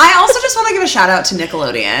Nickelodeon. I also just want to give a shout out to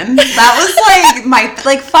Nickelodeon. That was,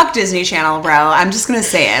 like, fuck Disney Channel, bro. I'm just gonna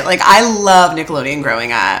say it. Like, I love Nickelodeon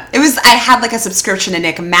growing up. I had, like, a subscription to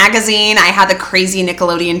Nick Magazine. I had the crazy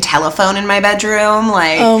Nickelodeon telephone in my bedroom.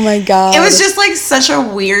 Like, oh my god. It was just, like, such a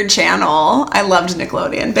weird channel. I loved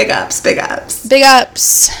Nickelodeon. Big ups, big ups. Big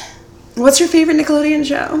ups. What's your favorite Nickelodeon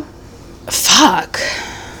show? Fuck.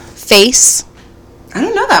 Face. I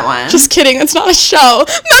don't know that one. Just kidding, it's not a show.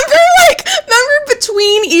 Remember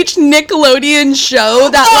between each Nickelodeon show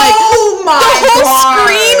that, like, the whole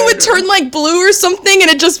screen would turn, like, blue or something and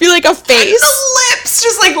it'd just be, like, a face? The lips,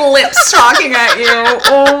 just, like, lips talking at you.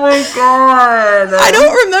 Oh, my God. I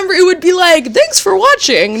don't remember. It would be, like, thanks for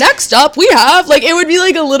watching. Next up, we have, like, it would be,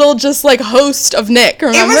 like, a little just, like, host of Nick.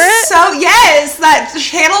 Remember it? Yes, that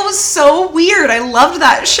channel was so weird. I loved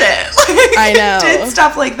that shit. Like, I know. It did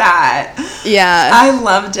stuff like that. Yeah. I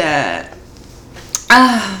loved it.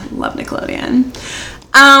 Love Nickelodeon.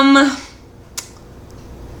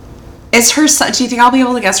 Is her sign... Do you think I'll be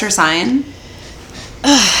able to guess her sign?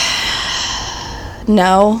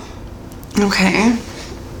 No. Okay.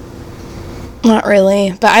 Not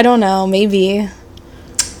really, but I don't know. Maybe.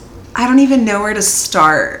 I don't even know where to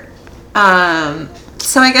start.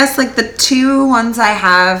 So I guess, like, the 2 ones I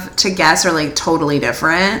have to guess are, like, totally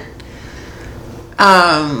different.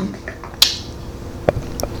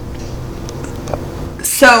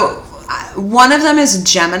 So one of them is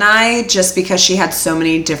Gemini, just because she had so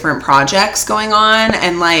many different projects going on,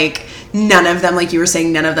 and, like, none of them, like you were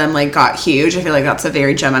saying, none of them, like, got huge. I feel like that's a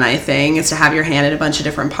very Gemini thing, is to have your hand in a bunch of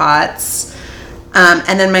different pots.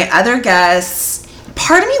 And then my other guess,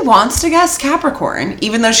 part of me wants to guess Capricorn,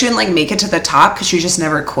 even though she didn't, like, make it to the top because she just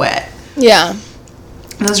never quit. Yeah.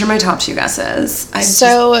 Those are my top 2 guesses.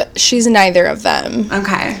 She's neither of them.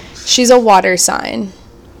 Okay. She's a water sign.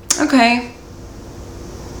 Okay.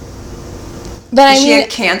 But Is she a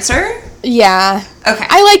Cancer? Yeah. Okay.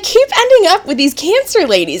 I, like, keep ending up with these Cancer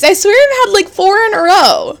ladies. I swear I've had, like, 4 in a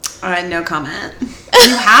row. No comment.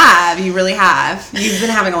 You have. You really have. You've been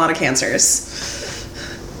having a lot of Cancers.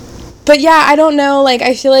 But, yeah, I don't know. Like,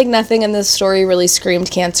 I feel like nothing in this story really screamed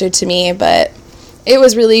Cancer to me, but it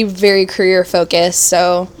was really very career focused,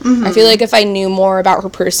 so I feel like if I knew more about her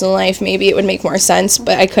personal life, maybe it would make more sense,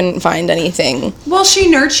 but I couldn't find anything. Well, she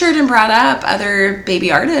nurtured and brought up other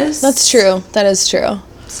baby artists. That's true. That is true.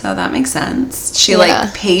 So that makes sense. She,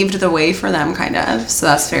 like, paved the way for them, kind of. So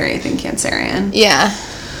that's very, I think, Cancerian. Yeah.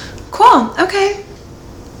 Cool. Okay.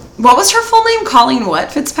 What was her full name? Colleen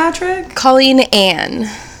what, Fitzpatrick? Colleen Ann.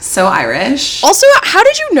 So Irish. Also, how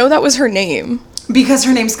did you know that was her name? Because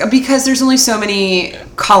there's only so many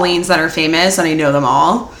Colleens that are famous, and I know them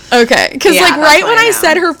all. Okay, because Yeah, like that's right what when I I know.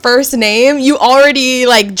 said her first name, you already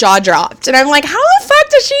like jaw dropped, and I'm like, how the fuck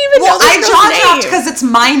does she even know this I girl's jaw dropped name? because it's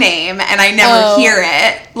my name and I never hear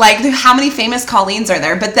it. Like, how many famous Colleens are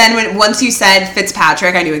there? But then once you said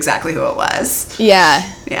Fitzpatrick, I knew exactly who it was. Yeah,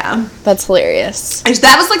 Yeah. that's hilarious.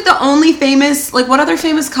 That was like the only famous, like, what other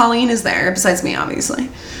famous Colleen is there besides me, obviously?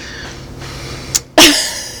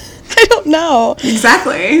 I don't know.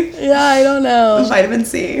 Exactly. Yeah, I don't know. Vitamin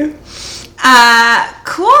C.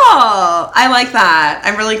 Cool. I like that.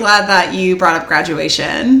 I'm really glad that you brought up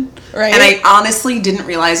graduation. Right. And I honestly didn't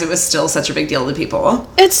realize it was still such a big deal to people.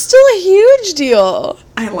 It's still a huge deal.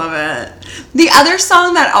 I love it. The other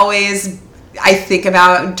song that always I think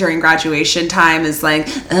about during graduation time is like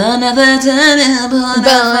another time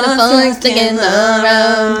but sticking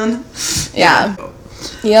around. Yeah.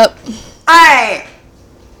 Yep. Alright.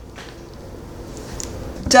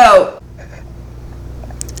 Dope.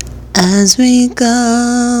 As we go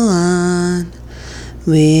on,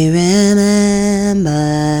 we remember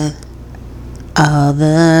all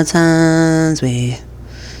the times we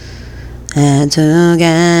had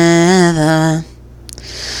together.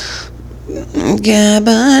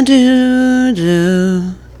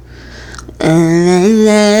 Gabba-doo-doo.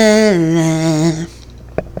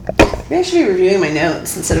 Maybe I should be reviewing my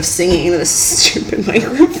notes instead of singing into this stupid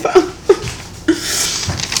microphone.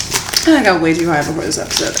 I got way too high before this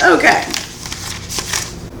episode. Okay.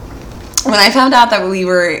 When I found out that we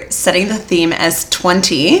were setting the theme as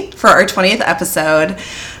 20 for our 20th episode,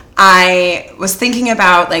 I was thinking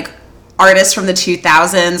about like artists from the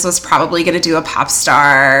 2000s was probably going to do a pop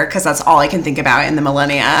star because that's all I can think about in the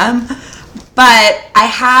millennium. But I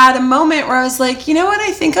had a moment where I was like, you know what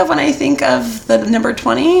I think of when I think of the number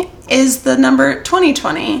 20 is the number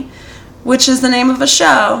 2020, which is the name of a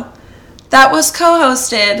show that was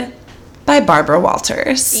co-hosted by Barbara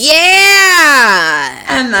Walters. Yeah.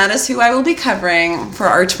 And that is who I will be covering for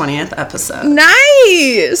our 20th episode.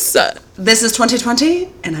 Nice. This is 2020,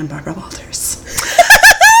 and I'm Barbara Walters.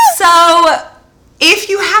 So, if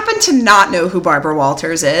you happen to not know who Barbara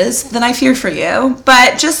Walters is, then I fear for you.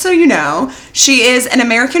 But just so you know, she is an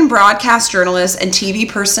American broadcast journalist and TV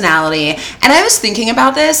personality. And I was thinking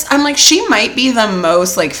about this. I'm like, she might be the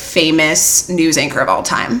most like famous news anchor of all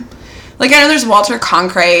time. Like, I know there's Walter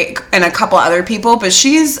Cronkite and a couple other people, but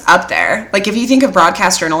she's up there. Like, if you think of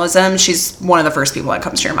broadcast journalism, she's one of the first people that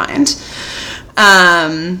comes to your mind.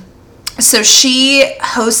 So she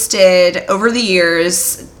hosted, over the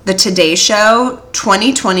years, The Today Show,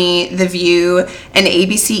 2020, The View, and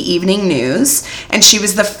ABC Evening News. And she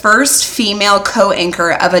was the first female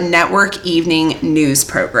co-anchor of a network evening news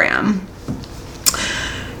program.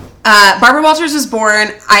 Barbara Walters was born,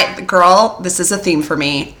 this is a theme for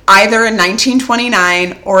me, either in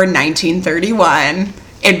 1929 or 1931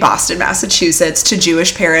 in Boston, Massachusetts, to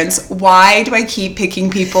Jewish parents. Why do I keep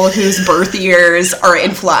picking people whose birth years are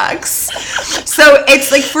in flux? So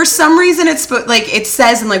it's like, for some reason, it's like, it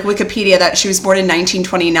says in like Wikipedia that she was born in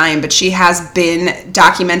 1929, but she has been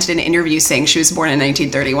documented in interviews saying she was born in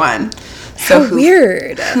 1931. So How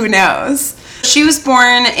weird. Who knows? She was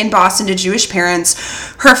born in Boston to Jewish parents.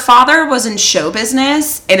 Her father was in show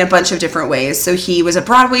business in a bunch of different ways. So he was a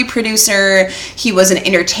Broadway producer. He was an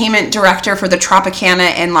entertainment director for the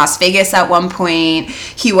Tropicana in Las Vegas at one point.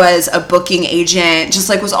 He was a booking agent, just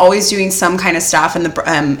like was always doing some kind of stuff in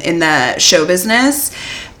the show business.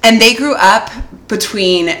 And they grew up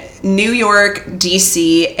between New York,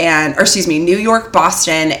 New York,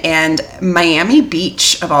 Boston, and Miami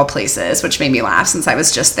Beach, of all places, which made me laugh since I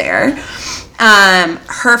was just there.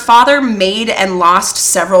 Her father made and lost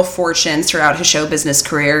several fortunes throughout his show business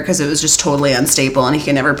career because it was just totally unstable and he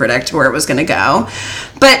could never predict where it was going to go.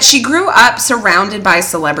 But she grew up surrounded by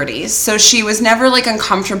celebrities, so she was never like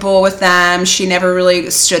uncomfortable with them. She never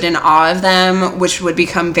really stood in awe of them, which would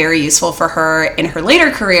become very useful for her in her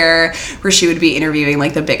later career, where she would be interviewing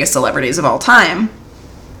like the biggest celebrities of all time.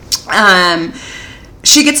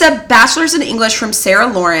 She gets a bachelor's in English from Sarah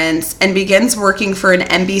Lawrence and begins working for an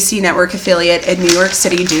NBC network affiliate in New York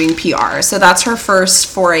City doing PR. So that's her first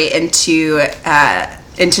foray into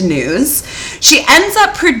news. She ends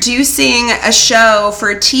up producing a show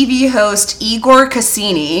for TV host Igor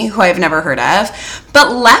Cassini, who I've never heard of,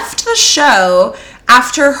 but left the show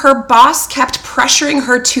after her boss kept pressuring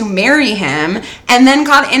her to marry him and then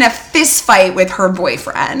got in a fist fight with her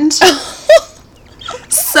boyfriend.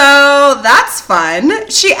 So that's fun.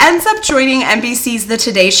 She ends up joining NBC's The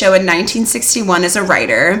Today Show in 1961 as a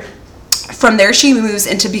writer. From there, she moves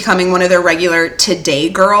into becoming one of their regular Today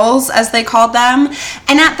girls, as they called them.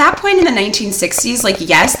 And at that point in the 1960s, like,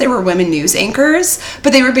 yes, there were women news anchors,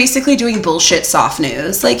 but they were basically doing bullshit soft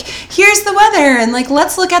news. Like, here's the weather, and, like,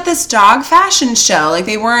 let's look at this dog fashion show. Like,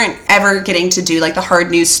 they weren't ever getting to do, like, the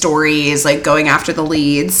hard news stories, like, going after the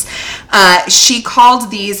leads. She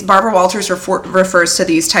called these, Barbara Walters refers to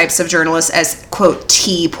these types of journalists as, quote,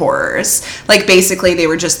 tea pourers. Like, basically, they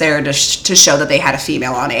were just there to show that they had a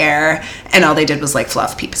female on air, and all they did was, like,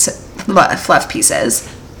 fluff pieces.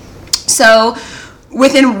 So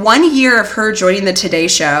within 1 year of her joining the Today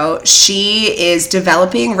Show, she is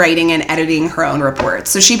developing, writing, and editing her own reports.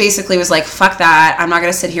 So she basically was like, fuck that. I'm not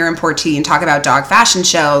going to sit here and pour tea and talk about dog fashion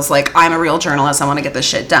shows. Like, I'm a real journalist. I want to get this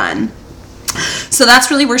shit done. So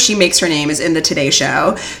that's really where she makes her name, is in the Today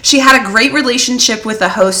Show. She had a great relationship with the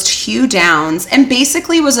host Hugh Downs, and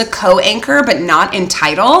basically was a co-anchor, but not in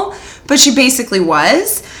title. But she basically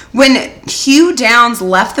was. When Hugh Downs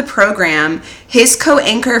left the program, his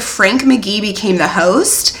co-anchor Frank McGee became the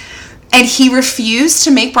host, and he refused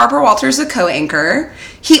to make Barbara Walters a co-anchor.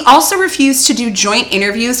 He also refused to do joint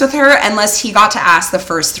interviews with her unless he got to ask the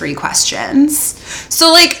first 3 questions.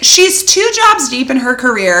 So, like, she's 2 jobs deep in her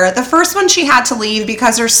career. The first one she had to leave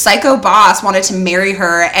because her psycho boss wanted to marry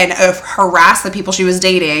her and harass the people she was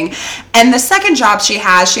dating. And the second job she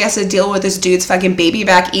has to deal with this dude's fucking baby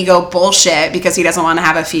back ego bullshit because he doesn't want to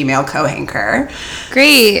have a female co-anchor.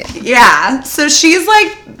 Great. Yeah. So she's,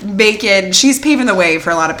 like, she's paving the way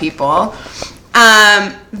for a lot of people.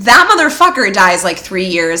 That motherfucker dies like 3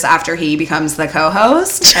 years after he becomes the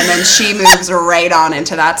co-host, and then she moves right on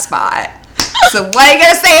into that spot. So what are you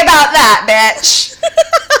gonna say about that, bitch?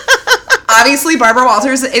 Obviously, Barbara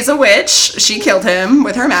Walters is a witch. She killed him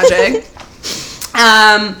with her magic.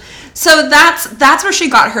 So that's where she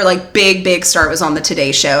got her, like, big start, was on the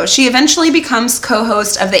Today Show. She eventually becomes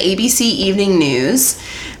co-host of the ABC Evening News.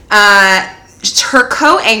 Her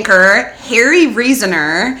co-anchor, Harry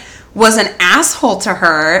Reasoner, was an asshole to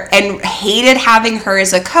her and hated having her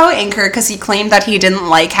as a co-anchor because he claimed that he didn't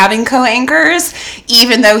like having co-anchors,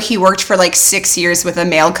 even though he worked for like 6 years with a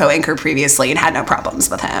male co-anchor previously and had no problems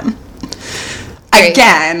with him. Great.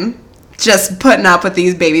 Again, just putting up with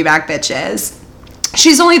these baby back bitches.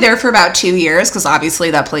 She's only there for about 2 years because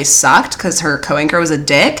obviously that place sucked because her co-anchor was a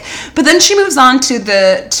dick. But then she moves on to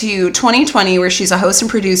 2020, where she's a host and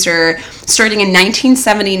producer starting in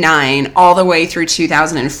 1979 all the way through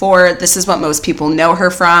 2004. This is what most people know her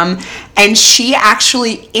from. And she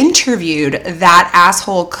actually interviewed that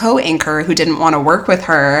asshole co-anchor who didn't want to work with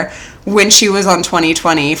her when she was on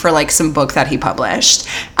 2020 for, like, some book that he published.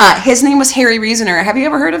 His name was Harry Reasoner. Have you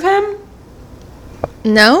ever heard of him?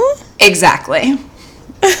 No? Exactly.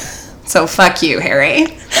 So fuck you, Harry.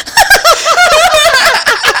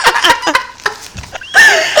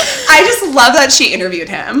 I just love that she interviewed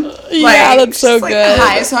him. Yeah, like, that's so good. Like,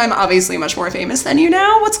 hi, so I'm obviously much more famous than you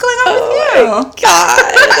now. What's going on with you?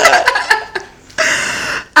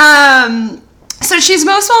 God. So she's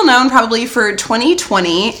most well known probably for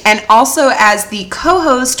 2020 and also as the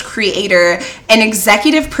co-host, creator, and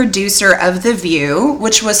executive producer of The View,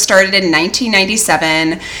 which was started in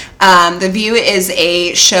 1997. The View is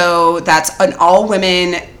a show that's an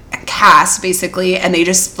all-women cast, basically, and they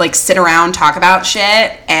just, like, sit around, talk about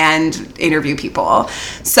shit, and interview people.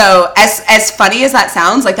 So as funny as that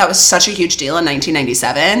sounds, like, that was such a huge deal in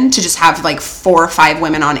 1997 to just have, like, 4 or 5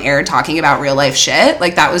 women on air talking about real life shit.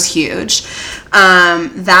 Like, that was huge.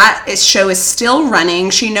 That show is still running.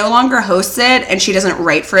 She no longer hosts it, and she doesn't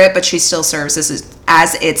write for it, but she still serves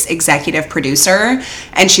as its executive producer,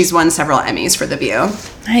 and she's won several Emmys for The View.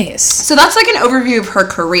 Nice. So that's, like, an overview of her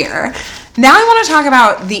career. Now I want to talk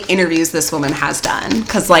about the interviews this woman has done,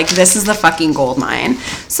 because, like, this is the fucking gold mine.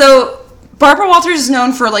 So Barbara Walters is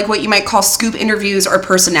known for, like, what you might call scoop interviews or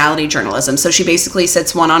personality journalism. So she basically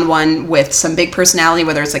sits one-on-one with some big personality,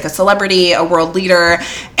 whether it's, like, a celebrity, a world leader,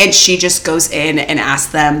 and she just goes in and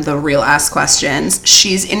asks them the real-ass questions.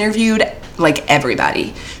 She's interviewed, like,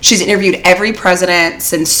 everybody. She's interviewed every president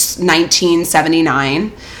since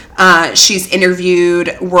 1979. She's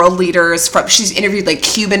interviewed world leaders. She's interviewed, like,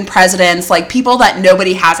 Cuban presidents, like, people that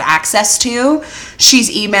nobody has access to. She's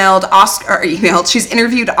she's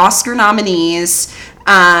interviewed Oscar nominees.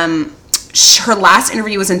 Her last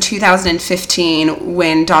interview was in 2015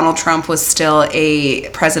 when Donald Trump was still a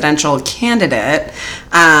presidential candidate.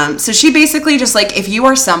 So she basically just, like, if you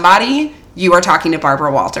are somebody, you are talking to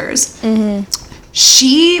Barbara Walters. Mm-hmm.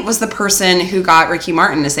 She was the person who got Ricky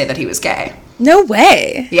Martin to say that he was gay. No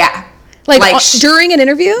way. Yeah. Like during an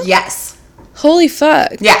interview? Yes. Holy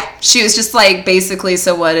fuck. Yeah. She was just like, basically,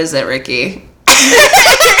 so what is it, Ricky?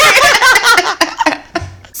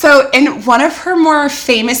 So in one of her more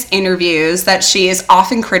famous interviews that she is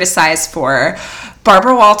often criticized for,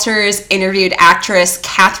 Barbara Walters interviewed actress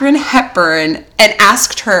Katharine Hepburn and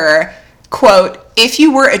asked her, quote, "If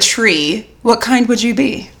you were a tree, what kind would you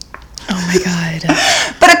be?" Oh my God.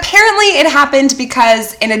 But apparently it happened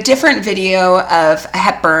because in a different video of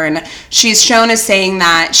Hepburn, she's shown as saying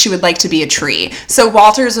that she would like to be a tree. So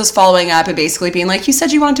Walters was following up and basically being like, "You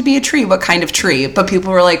said you wanted to be a tree. What kind of tree?" But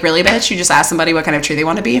people were like, "Really, bitch? You just asked somebody what kind of tree they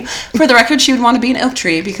want to be?" For the record, she would want to be an oak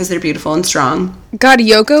tree because they're beautiful and strong. God,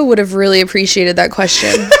 Yoko would have really appreciated that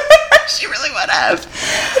question. She really would have.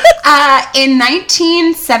 In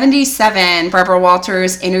 1977, Barbara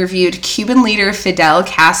Walters interviewed Cuban leader Fidel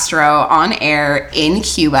Castro on air in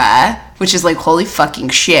Cuba, which is like, holy fucking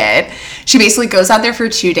shit. She basically goes out there for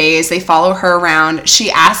 2 days. They follow her around. She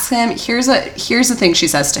asks him, here's the thing she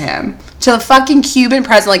says to him, to the fucking Cuban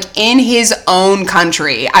president, like in his own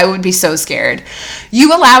country. I would be so scared.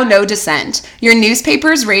 "You allow no dissent. Your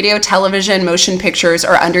newspapers, radio, television, motion pictures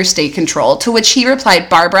are under state control." To which he replied,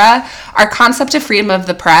 "Barbara, our concept of freedom of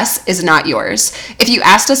the press is not yours. If you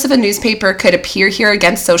asked us if a newspaper could appear here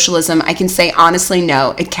against socialism, I can say honestly,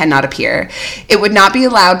 no, it cannot appear. It would not be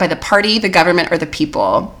allowed by the party, the government, or the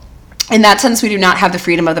people. In that sense, we do not have the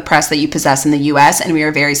freedom of the press that you possess in the U.S., and we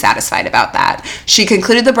are very satisfied about that." She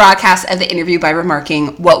concluded the broadcast of the interview by remarking,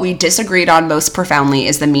 "What we disagreed on most profoundly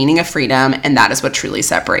is the meaning of freedom, and that is what truly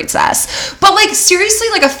separates us." But, like, seriously,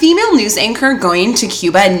 like, a female news anchor going to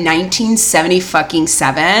Cuba in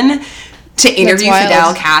 1977 to interview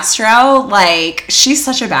Fidel Castro, like, she's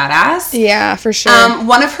such a badass. Yeah, for sure.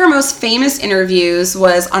 One of her most famous interviews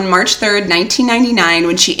was on March 3rd, 1999,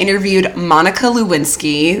 when she interviewed Monica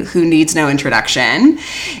Lewinsky, who needs no introduction.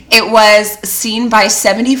 It was seen by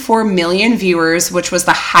 74 million viewers, which was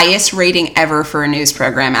the highest rating ever for a news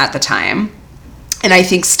program at the time. And I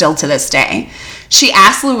think still to this day. She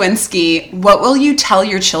asked Lewinsky, "What will you tell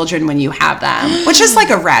your children when you have them?" Which is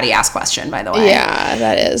like a ratty ass question, by the way. Yeah,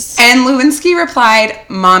 that is. And Lewinsky replied,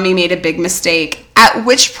 "Mommy made a big mistake." At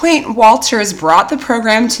which point Walters brought the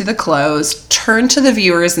program to the close, turned to the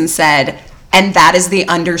viewers and said, "And that is the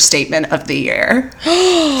understatement of the year."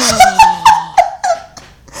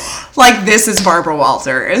 Like, this is Barbara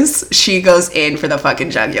Walters. She goes in for the fucking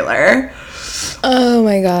jugular. Oh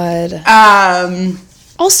my God.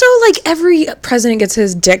 Also, like, every president gets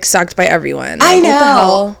his dick sucked by everyone. Like, I know. What the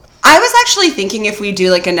hell? I was actually thinking if we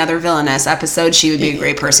do like another villainess episode, she would be a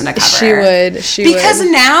great person to cover. She would. Because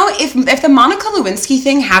now, if the Monica Lewinsky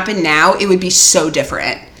thing happened now, it would be so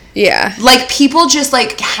different. Yeah. Like, people just,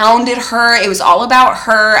 like, hounded her. It was all about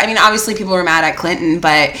her. I mean, obviously, people were mad at Clinton,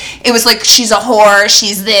 but it was like, she's a whore,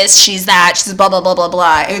 she's this, she's that, she's blah, blah, blah, blah,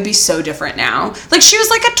 blah. It would be so different now. Like, she was,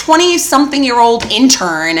 like, a 20-something-year-old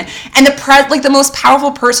intern, and the most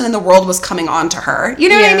powerful person in the world was coming on to her. You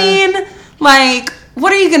know what I mean? Like,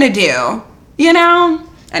 what are you gonna do? You know?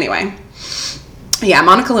 Anyway. Yeah,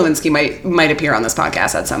 Monica Lewinsky might appear on this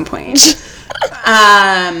podcast at some point.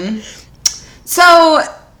 So...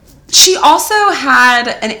 She also had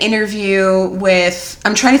an interview with,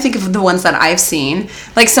 I'm trying to think of the ones that I've seen.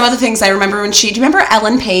 Like, some of the things I remember do you remember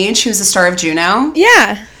Ellen Page, who was the star of Juno?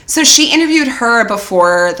 Yeah. So she interviewed her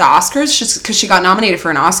before the Oscars, just because she got nominated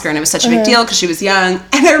for an Oscar, and it was such a big deal because she was young.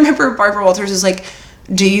 And I remember Barbara Walters was like,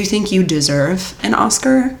 "Do you think you deserve an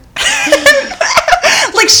Oscar?"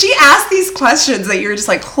 Like, she asked these questions that you're just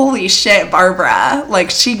like, holy shit, Barbara.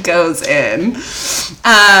 Like, she goes in.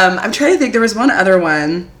 I'm trying to think, there was one other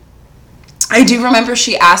one. I do remember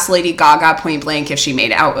she asked Lady Gaga point blank if she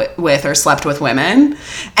made out with or slept with women.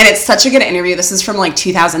 And it's such a good interview. This is from like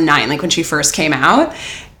 2009, like when she first came out.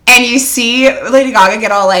 And you see Lady Gaga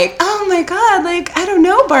get all like, "Oh my God, like, I don't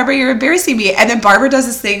know, Barbara, you're embarrassing me." And then Barbara does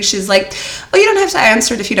this thing. She's like, "Oh, you don't have to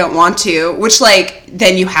answer it if you don't want to," which, like,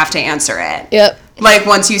 then you have to answer it. Yep. Like,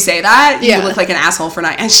 once you say that, you look like an asshole for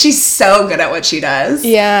not. And she's so good at what she does.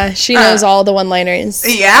 Yeah, she knows all the one-liners.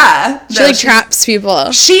 Yeah. She, like, traps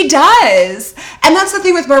people. She does. And that's the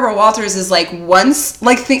thing with Barbara Walters is, like, once,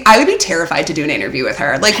 like, I would be terrified to do an interview with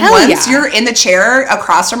her. Like, once you're in the chair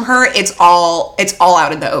across from her, it's all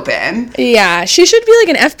out in the open. Yeah, she should be, like,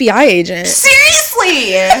 an FBI agent.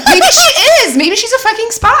 Seriously. Maybe she is. Maybe she's a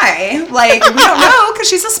fucking spy. Like, we don't know because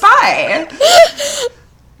she's a spy.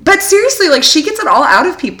 But seriously, like, she gets it all out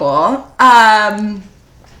of people.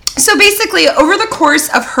 So basically, over the course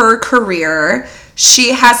of her career,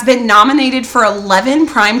 she has been nominated for 11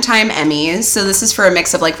 Primetime Emmys. So this is for a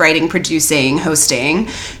mix of, like, writing, producing, hosting.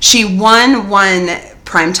 She won one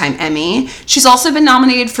Primetime Emmy. She's also been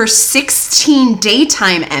nominated for 16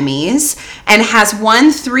 Daytime Emmys and has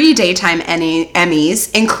won 3 Daytime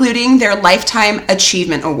Emmys, including their Lifetime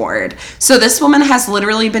Achievement Award. So this woman has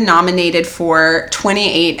literally been nominated for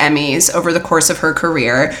 28 Emmys over the course of her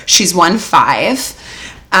career. She's won 5.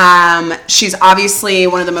 She's obviously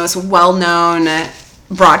one of the most well-known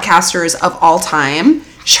broadcasters of all time.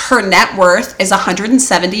 Her net worth is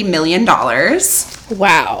 $170 million.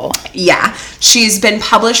 Wow. Yeah. She's been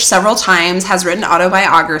published several times, has written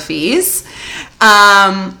autobiographies.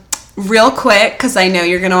 Real quick, because I know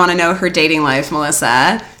you're going to want to know her dating life,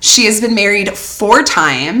 Melissa. She has been married 4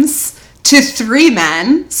 times to 3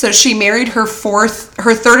 men. So she married her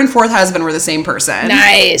 3rd and 4th husband were the same person.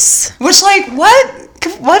 Nice. Which, like,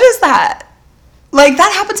 what is that? Like,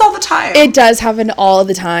 that happens all the time. It does happen all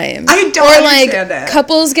the time. I don't understand it.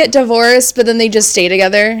 Couples get divorced, but then they just stay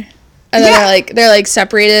together. And then they're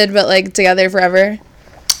separated, but, together forever.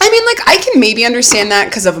 I mean, I can maybe understand that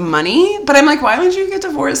because of money, but I'm like, why would you get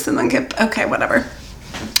divorced and then okay, whatever.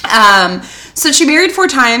 So she married 4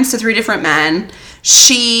 times to 3 different men.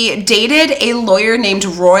 She dated a lawyer named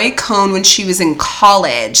Roy Cohn when she was in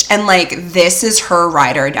college, and, this is her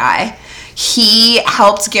ride or die. He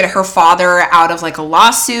helped get her father out of a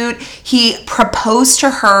lawsuit. He proposed to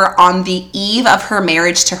her on the eve of her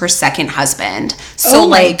marriage to her second husband. So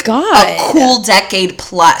God. A cool decade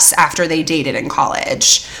plus after they dated in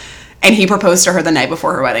college. And he proposed to her the night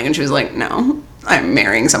before her wedding, and she was like, no, I'm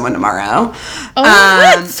marrying someone tomorrow.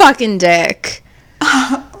 Oh, what fucking dick.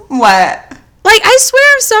 What? I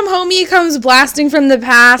swear if some homie comes blasting from the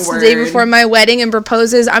past the day before my wedding and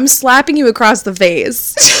proposes, I'm slapping you across the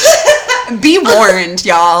face. Be warned,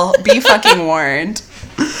 y'all. Be fucking warned.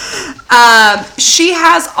 She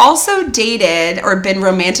has also dated or been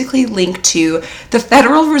romantically linked to the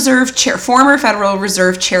former Federal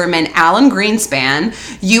Reserve Chairman Alan Greenspan,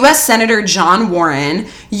 U.S. Senator John Warren,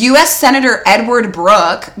 U.S. Senator Edward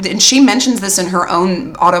Brooke, and she mentions this in her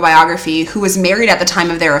own autobiography, who was married at the time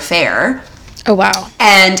of their affair. Oh, wow.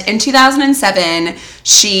 And in 2007,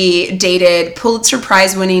 she dated Pulitzer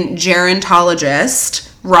Prize-winning gerontologist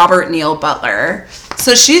Robert Neal Butler.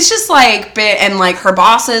 So she's just her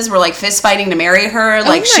bosses were fist fighting to marry her.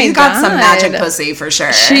 She's got some magic pussy for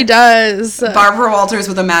sure. She does. Barbara Walters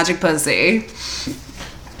with a magic pussy.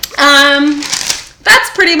 That's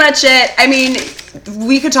pretty much it. I mean,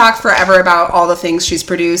 we could talk forever about all the things she's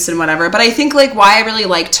produced and whatever, but I think why I really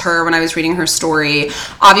liked her when I was reading her story,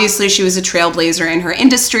 obviously she was a trailblazer in her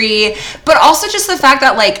industry, but also just the fact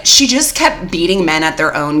that she just kept beating men at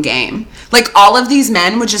their own game. All of these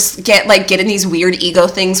men would just get in these weird ego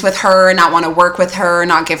things with her, not want to work with her,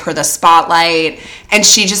 not give her the spotlight, and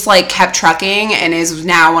she just kept trucking and is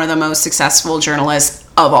now one of the most successful journalists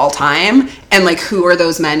of all time. And who are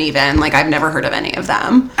those men even? I've never heard of any of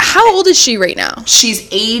them. How old is she right now? She's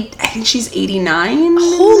I think she's 89.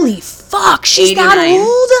 Holy fuck, she's 89. That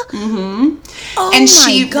old? Mm-hmm. Oh and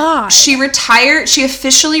my God. She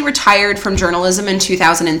officially retired from journalism in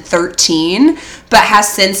 2013, but has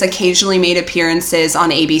since occasionally made appearances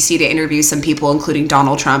on ABC to interview some people, including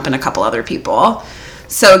Donald Trump and a couple other people.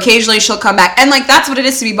 So occasionally she'll come back. And that's what it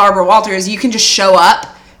is to be Barbara Walters. You can just show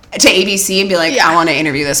up to ABC and be like, I want to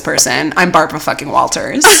interview this person. I'm Barbara fucking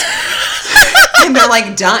Walters. And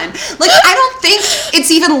they're done. I don't think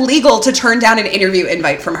it's even legal to turn down an interview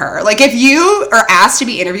invite from her. If you are asked to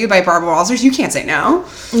be interviewed by Barbara Walters, you can't say no.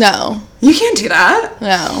 No. You can't do that.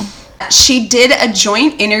 No. She did a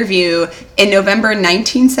joint interview in November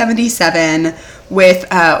 1977 with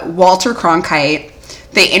Walter Cronkite.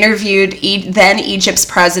 They interviewed then Egypt's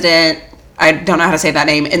president, I don't know how to say that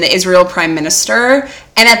name, and the Israel prime minister.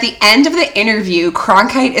 And at the end of the interview,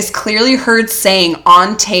 Cronkite is clearly heard saying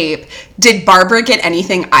on tape, did Barbara get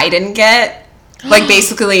anything I didn't get?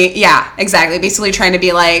 Basically, yeah, exactly. Basically trying to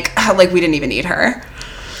be we didn't even need her.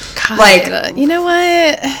 God, you know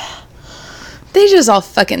what? They just all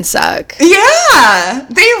fucking suck. Yeah,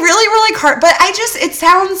 they really were hard. But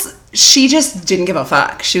she just didn't give a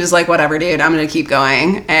fuck. She was like, whatever, dude, I'm going to keep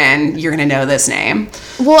going, and you're going to know this name.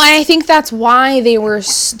 Well, I think that's why they were,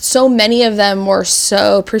 so many of them were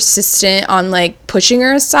so persistent on, pushing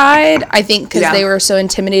her aside. I think because they were so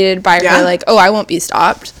intimidated by her, oh, I won't be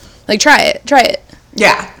stopped. Try it.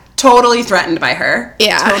 Yeah. Totally threatened by her.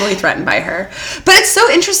 Yeah. Totally threatened by her. But it's so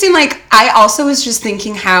interesting, I also was just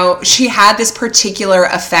thinking how she had this particular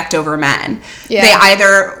effect over men. Yeah. They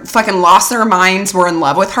either fucking lost their minds, were in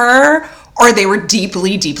love with her, or they were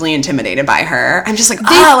deeply, deeply intimidated by her. I'm just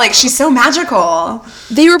she's so magical.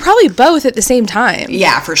 They were probably both at the same time.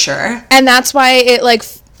 Yeah, for sure. And that's why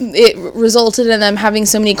it resulted in them having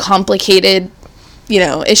so many complicated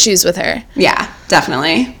issues with her. Yeah,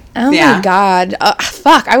 definitely. Oh my God.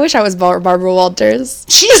 Fuck, I wish I was Barbara Walters.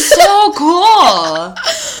 She's so cool.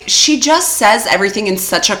 She just says everything in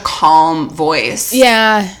such a calm voice.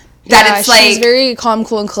 Yeah. That it's she's very calm,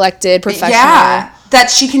 cool, and collected, professional. Yeah. That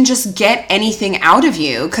she can just get anything out of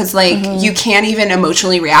you because, you can't even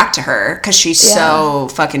emotionally react to her because she's so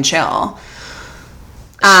fucking chill.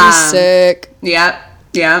 She's sick. Yep.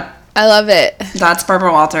 I love it. That's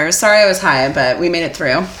Barbara Walters. Sorry I was high, but we made it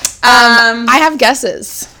through. I have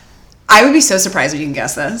guesses. I would be so surprised if you can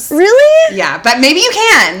guess this. Really? Yeah, but maybe you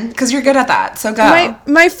can because you're good at that. So go.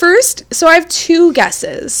 My first, so I have two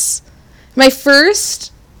guesses. My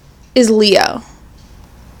first is Leo.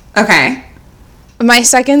 Okay. My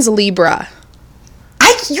second's Libra.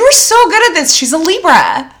 You're so good at this. She's a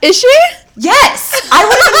Libra. Is she? Yes. I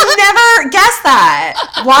would have never guessed that.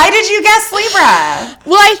 Why did you guess Libra?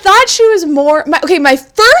 Well, I thought she was more... my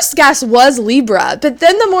first guess was Libra, but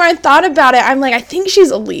then the more I thought about it, I'm like, I think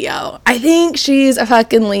she's a Leo. I think she's a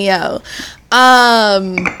fucking Leo.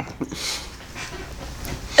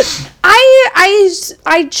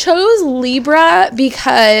 I chose Libra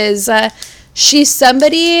because she's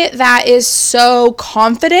somebody that is so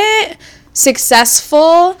confident,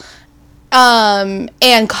 successful,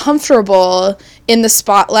 and comfortable in the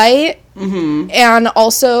spotlight, and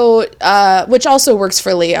also, which also works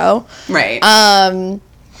for Leo, right?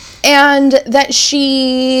 And that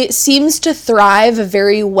she seems to thrive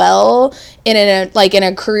very well in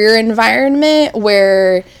a career environment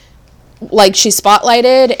where, she's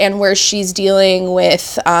spotlighted and where she's dealing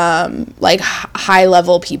with high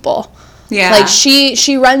level people. Yeah.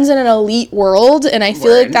 She runs in an elite world, and I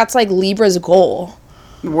feel like that's Libra's goal.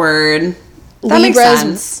 Word. That makes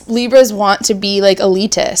sense. Libras want to be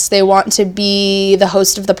elitist. They want to be the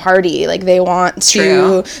host of the party. They want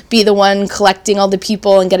to be the one collecting all the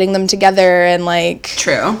people and getting them together and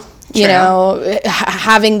True.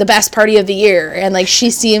 Having the best party of the year. And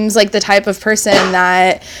she seems like the type of person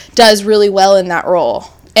that does really well in that role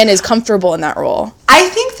and is comfortable in that role. I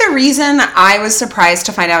think the reason I was surprised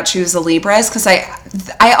to find out she was a Libra is because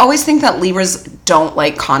I always think that Libras don't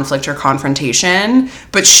like conflict or confrontation,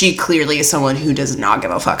 but she clearly is someone who does not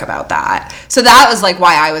give a fuck about that. So that was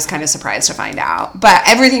why I was kind of surprised to find out. But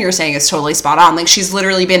everything you're saying is totally spot on. She's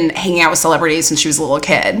literally been hanging out with celebrities since she was a little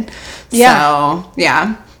kid. Yeah. So,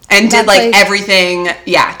 yeah. And did everything,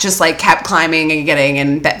 just kept climbing and getting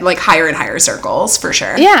in higher and higher circles for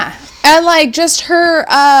sure. Yeah. And just her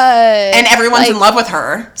and everyone's in love with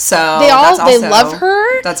her. So they love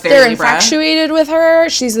her. That's very They're Libra. Infatuated with her.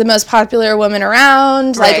 She's the most popular woman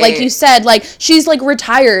around. Right. Like you said, she's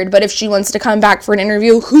retired, but if she wants to come back for an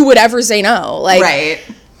interview, who would ever say no? Right.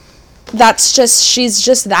 She's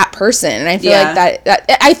just that person. And I feel like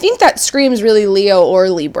that I think that screams really Leo or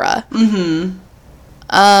Libra. Mm-hmm.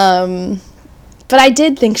 But I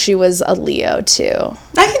did think she was a Leo too.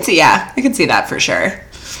 I can see that for sure.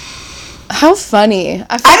 How funny.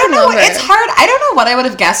 I don't know. It's hard. I don't know what I would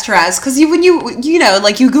have guessed her as because when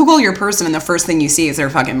you Google your person and the first thing you see is their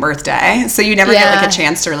fucking birthday. So you never get a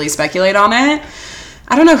chance to really speculate on it.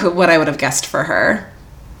 I don't know what I would have guessed for her.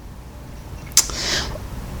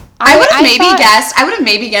 I would have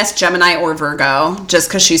maybe guessed Gemini or Virgo just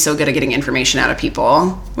because she's so good at getting information out of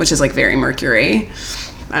people, which is very Mercury.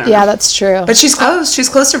 I don't know. Yeah, that's true. But she's close. She's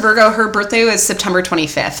close to Virgo. Her birthday was September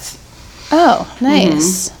 25th. Oh,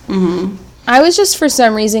 nice. Mm-hmm. I was just for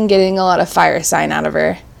some reason getting a lot of fire sign out of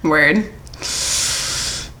her. Word.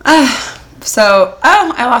 I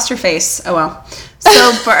lost her face. Oh well.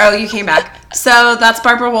 So, you came back. So that's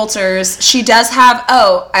Barbara Walters. She does have.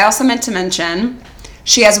 I also meant to mention.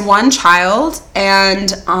 She has one child,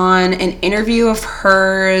 and on an interview of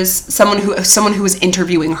hers, someone who was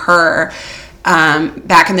interviewing her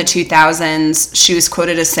back in the 2000s, she was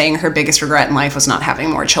quoted as saying her biggest regret in life was not having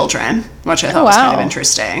more children, which I thought was kind of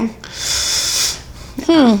interesting.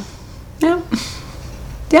 Yeah.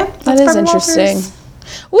 Yeah, that is interesting.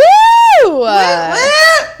 Woo! I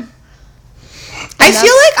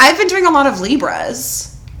feel like I've been doing a lot of Libras.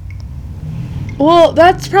 Well,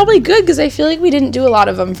 that's probably good because I feel like we didn't do a lot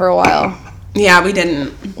of them for a while. Yeah, we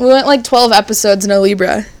didn't. We went 12 episodes, no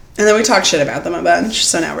Libra. And then we talked shit about them a bunch,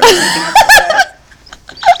 so now we're making up for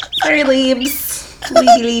it. Sorry, Liebs.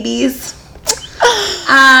 Leabies.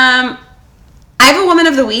 I have a woman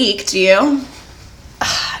of the week. Do you?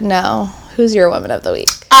 No. Who's your woman of the week?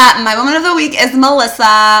 My woman of the week is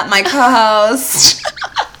Melissa, my co-host,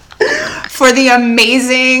 for the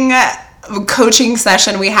amazing coaching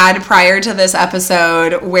session we had prior to this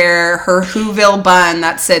episode where her Whoville bun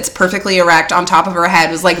that sits perfectly erect on top of her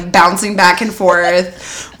head was like bouncing back and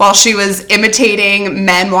forth while she was imitating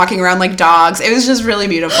men walking around like dogs. It was just really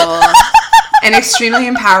beautiful and extremely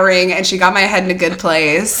empowering, and she got my head in a good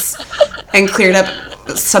place and cleared up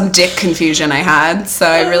some dick confusion I had. So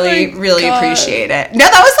I really appreciate it. No,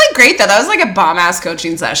 that was like great though. That was like a bomb ass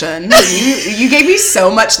coaching session. You gave me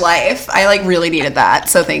so much life. I like really needed that.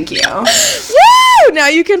 So thank you. Woo! Now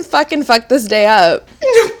you can fucking fuck this day up.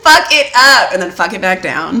 Fuck it up and then fuck it back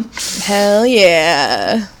down. Hell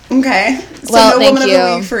yeah. Okay. So well, no thank woman you. of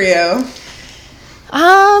the week for you.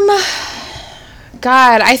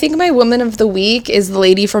 God, I think my woman of the week is the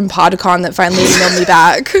lady from PodCon that finally emailed me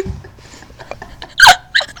back.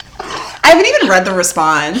 I haven't even read the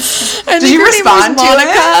response. Did you respond to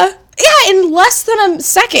it? Yeah, in less than a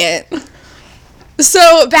second.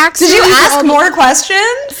 So back to Did you ask more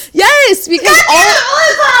questions? Yes, because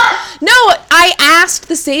No, I asked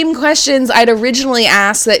the same questions I'd originally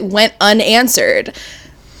asked that went unanswered.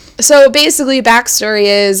 So basically, backstory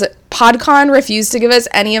is PodCon refused to give us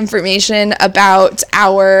any information about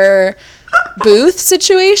our booth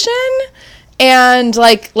situation. And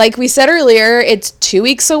like we said earlier, it's 2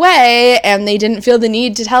 weeks away, and they didn't feel the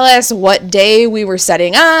need to tell us what day we were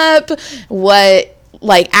setting up, what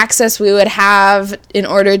like access we would have in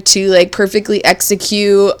order to like perfectly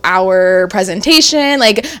execute our presentation.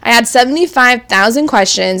 Like I had 75,000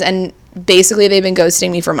 questions, and basically they've been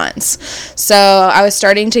ghosting me for months. So I was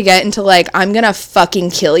starting to get into like, I'm gonna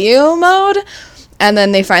fucking kill you mode. And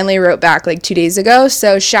then they finally wrote back like 2 days ago.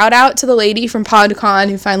 So shout out to the lady from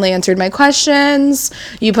PodCon who finally answered my questions.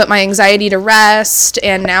 You put my anxiety to rest,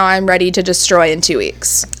 and now I'm ready to destroy in 2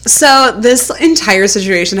 weeks. So this entire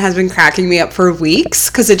situation has been cracking me up for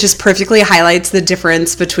weeks because it just perfectly highlights the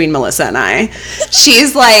difference between Melissa and I.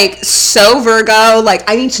 She's like so Virgo, like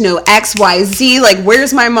I need to know X, Y, Z, like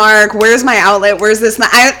where's my mark, where's my outlet, where's this,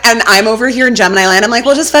 and I'm over here in Gemini land. I'm like,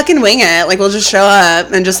 we'll just fucking wing it. Like we'll just show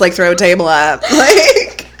up and just like throw a table up.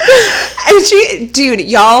 And dude,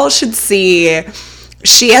 y'all should see,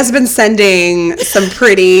 she has been sending some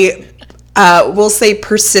pretty, we'll say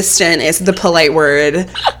persistent is the polite word,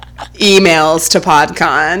 emails to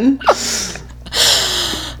PodCon.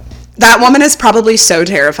 That woman is probably so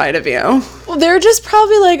terrified of you. Well, they're just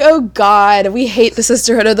probably like, oh God, we hate the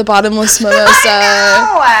Sisterhood of the Bottomless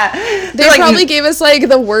Mimosa. They probably gave us like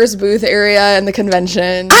the worst booth area in the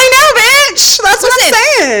convention. I know, bitch. That's what I'm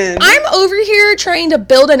saying. I'm over here trying to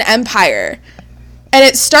build an empire, and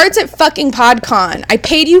it starts at fucking PodCon. I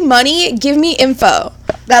paid you money. Give me info.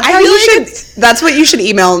 That's how you should. That's what you should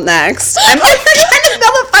email next. I'm like, you're trying to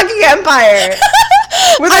build a fucking empire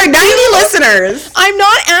with our 90 listeners. I'm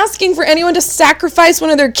not asking for anyone to sacrifice one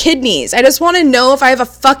of their kidneys. I just want to know if I have a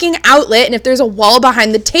fucking outlet and if there's a wall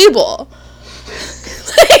behind the table.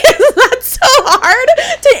 That's so hard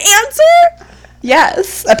to answer.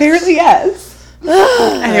 Yes, apparently yes.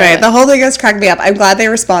 Anyway, the whole thing has cracked me up. I'm glad they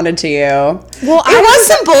responded to you. Well, it was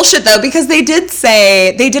some bullshit though, because they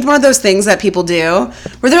did one of those things that people do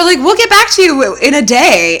where they're like, we'll get back to you in a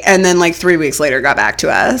day, and then like 3 weeks later got back to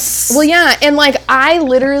us. Well, yeah, and like I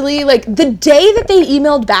literally, like the day that they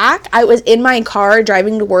emailed back, I was in my car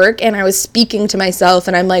driving to work, and I was speaking to myself,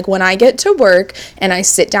 and I'm like, when I get to work and I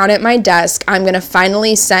sit down at my desk, I'm gonna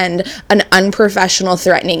finally send an unprofessional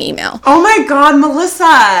threatening email. Oh my God,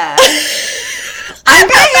 Melissa. I'm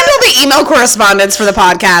going to handle the email correspondence for the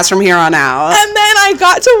podcast from here on out. And then I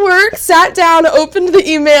got to work, sat down, opened the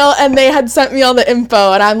email, and they had sent me all the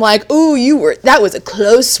info. And I'm like, ooh, that was a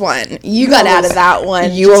close one. You got out of that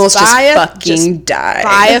one. You almost just fucking died.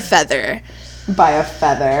 By a feather. By a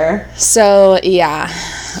feather. So, yeah.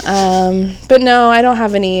 But no, I don't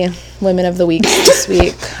have any Women of the Week this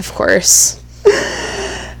week, of course.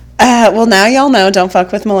 Well, now y'all know, don't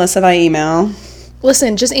fuck with Melissa by email.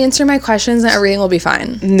 Listen, just answer my questions and everything will be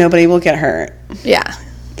fine. Nobody will get hurt. Yeah.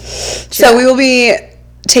 So we will be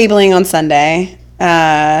tabling on Sunday.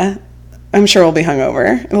 I'm sure we'll be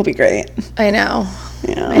hungover. It will be great. I know.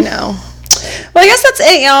 Yeah. I know. Well, I guess that's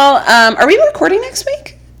it, y'all. Are we recording next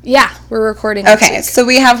week? Yeah, we're recording next week. So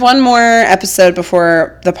we have one more episode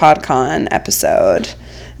before the PodCon episode.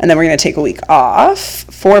 And then we're going to take a week off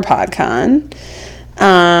for PodCon.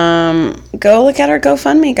 Go look at our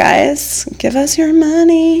GoFundMe, guys. Give us your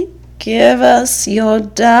money. Give us your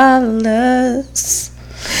dollars.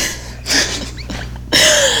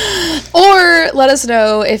 Or let us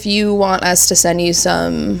know if you want us to send you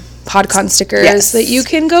some PodCon stickers that you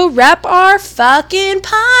can go rep our fucking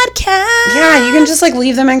podcast. podcast. Yeah, you can just like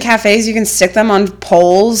leave them in cafes. You can stick them on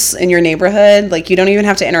poles in your neighborhood. Like you don't even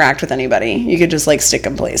have to interact with anybody. You could just like stick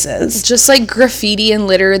them places. Just like graffiti and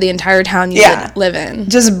litter the entire town you live in.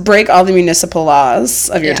 Just break all the municipal laws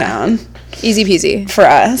of your town. Easy peasy. For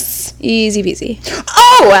us. Easy peasy.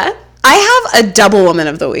 Oh, I have a double woman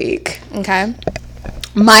of the week. Okay.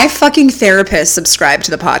 My fucking therapist subscribed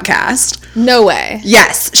to the podcast. No way.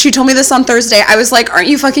 Yes. She told me this on Thursday. I was like, aren't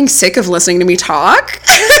you fucking sick of listening to me talk?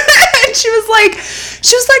 And she was like,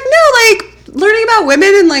 no, like, learning about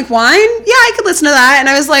women and like wine, yeah, I could listen to that. And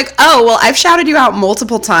I was like, oh, well, I've shouted you out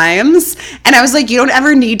multiple times. And I was like, you don't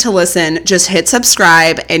ever need to listen. Just hit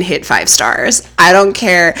subscribe and hit 5 stars. I don't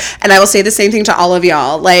care. And I will say the same thing to all of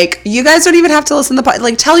y'all. Like, you guys don't even have to listen to the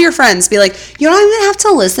like, tell your friends, be like, you don't even have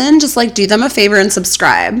to listen. Just like do them a favor and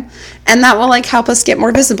subscribe. And that will like help us get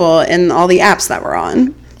more visible in all the apps that we're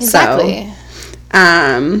on. Exactly.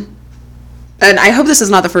 So, and I hope this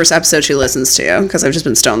is not the first episode she listens to, because I've just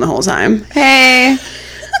been stoned the whole time. Hey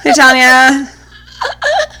Tanya.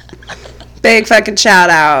 Big fucking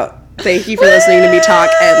shout out. Thank you for listening to me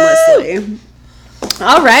talk endlessly.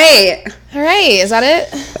 All right. Is that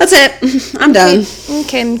it? That's it. I'm done.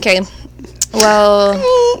 Okay. Well,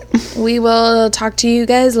 we will talk to you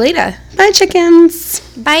guys later. Bye, chickens.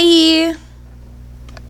 Bye.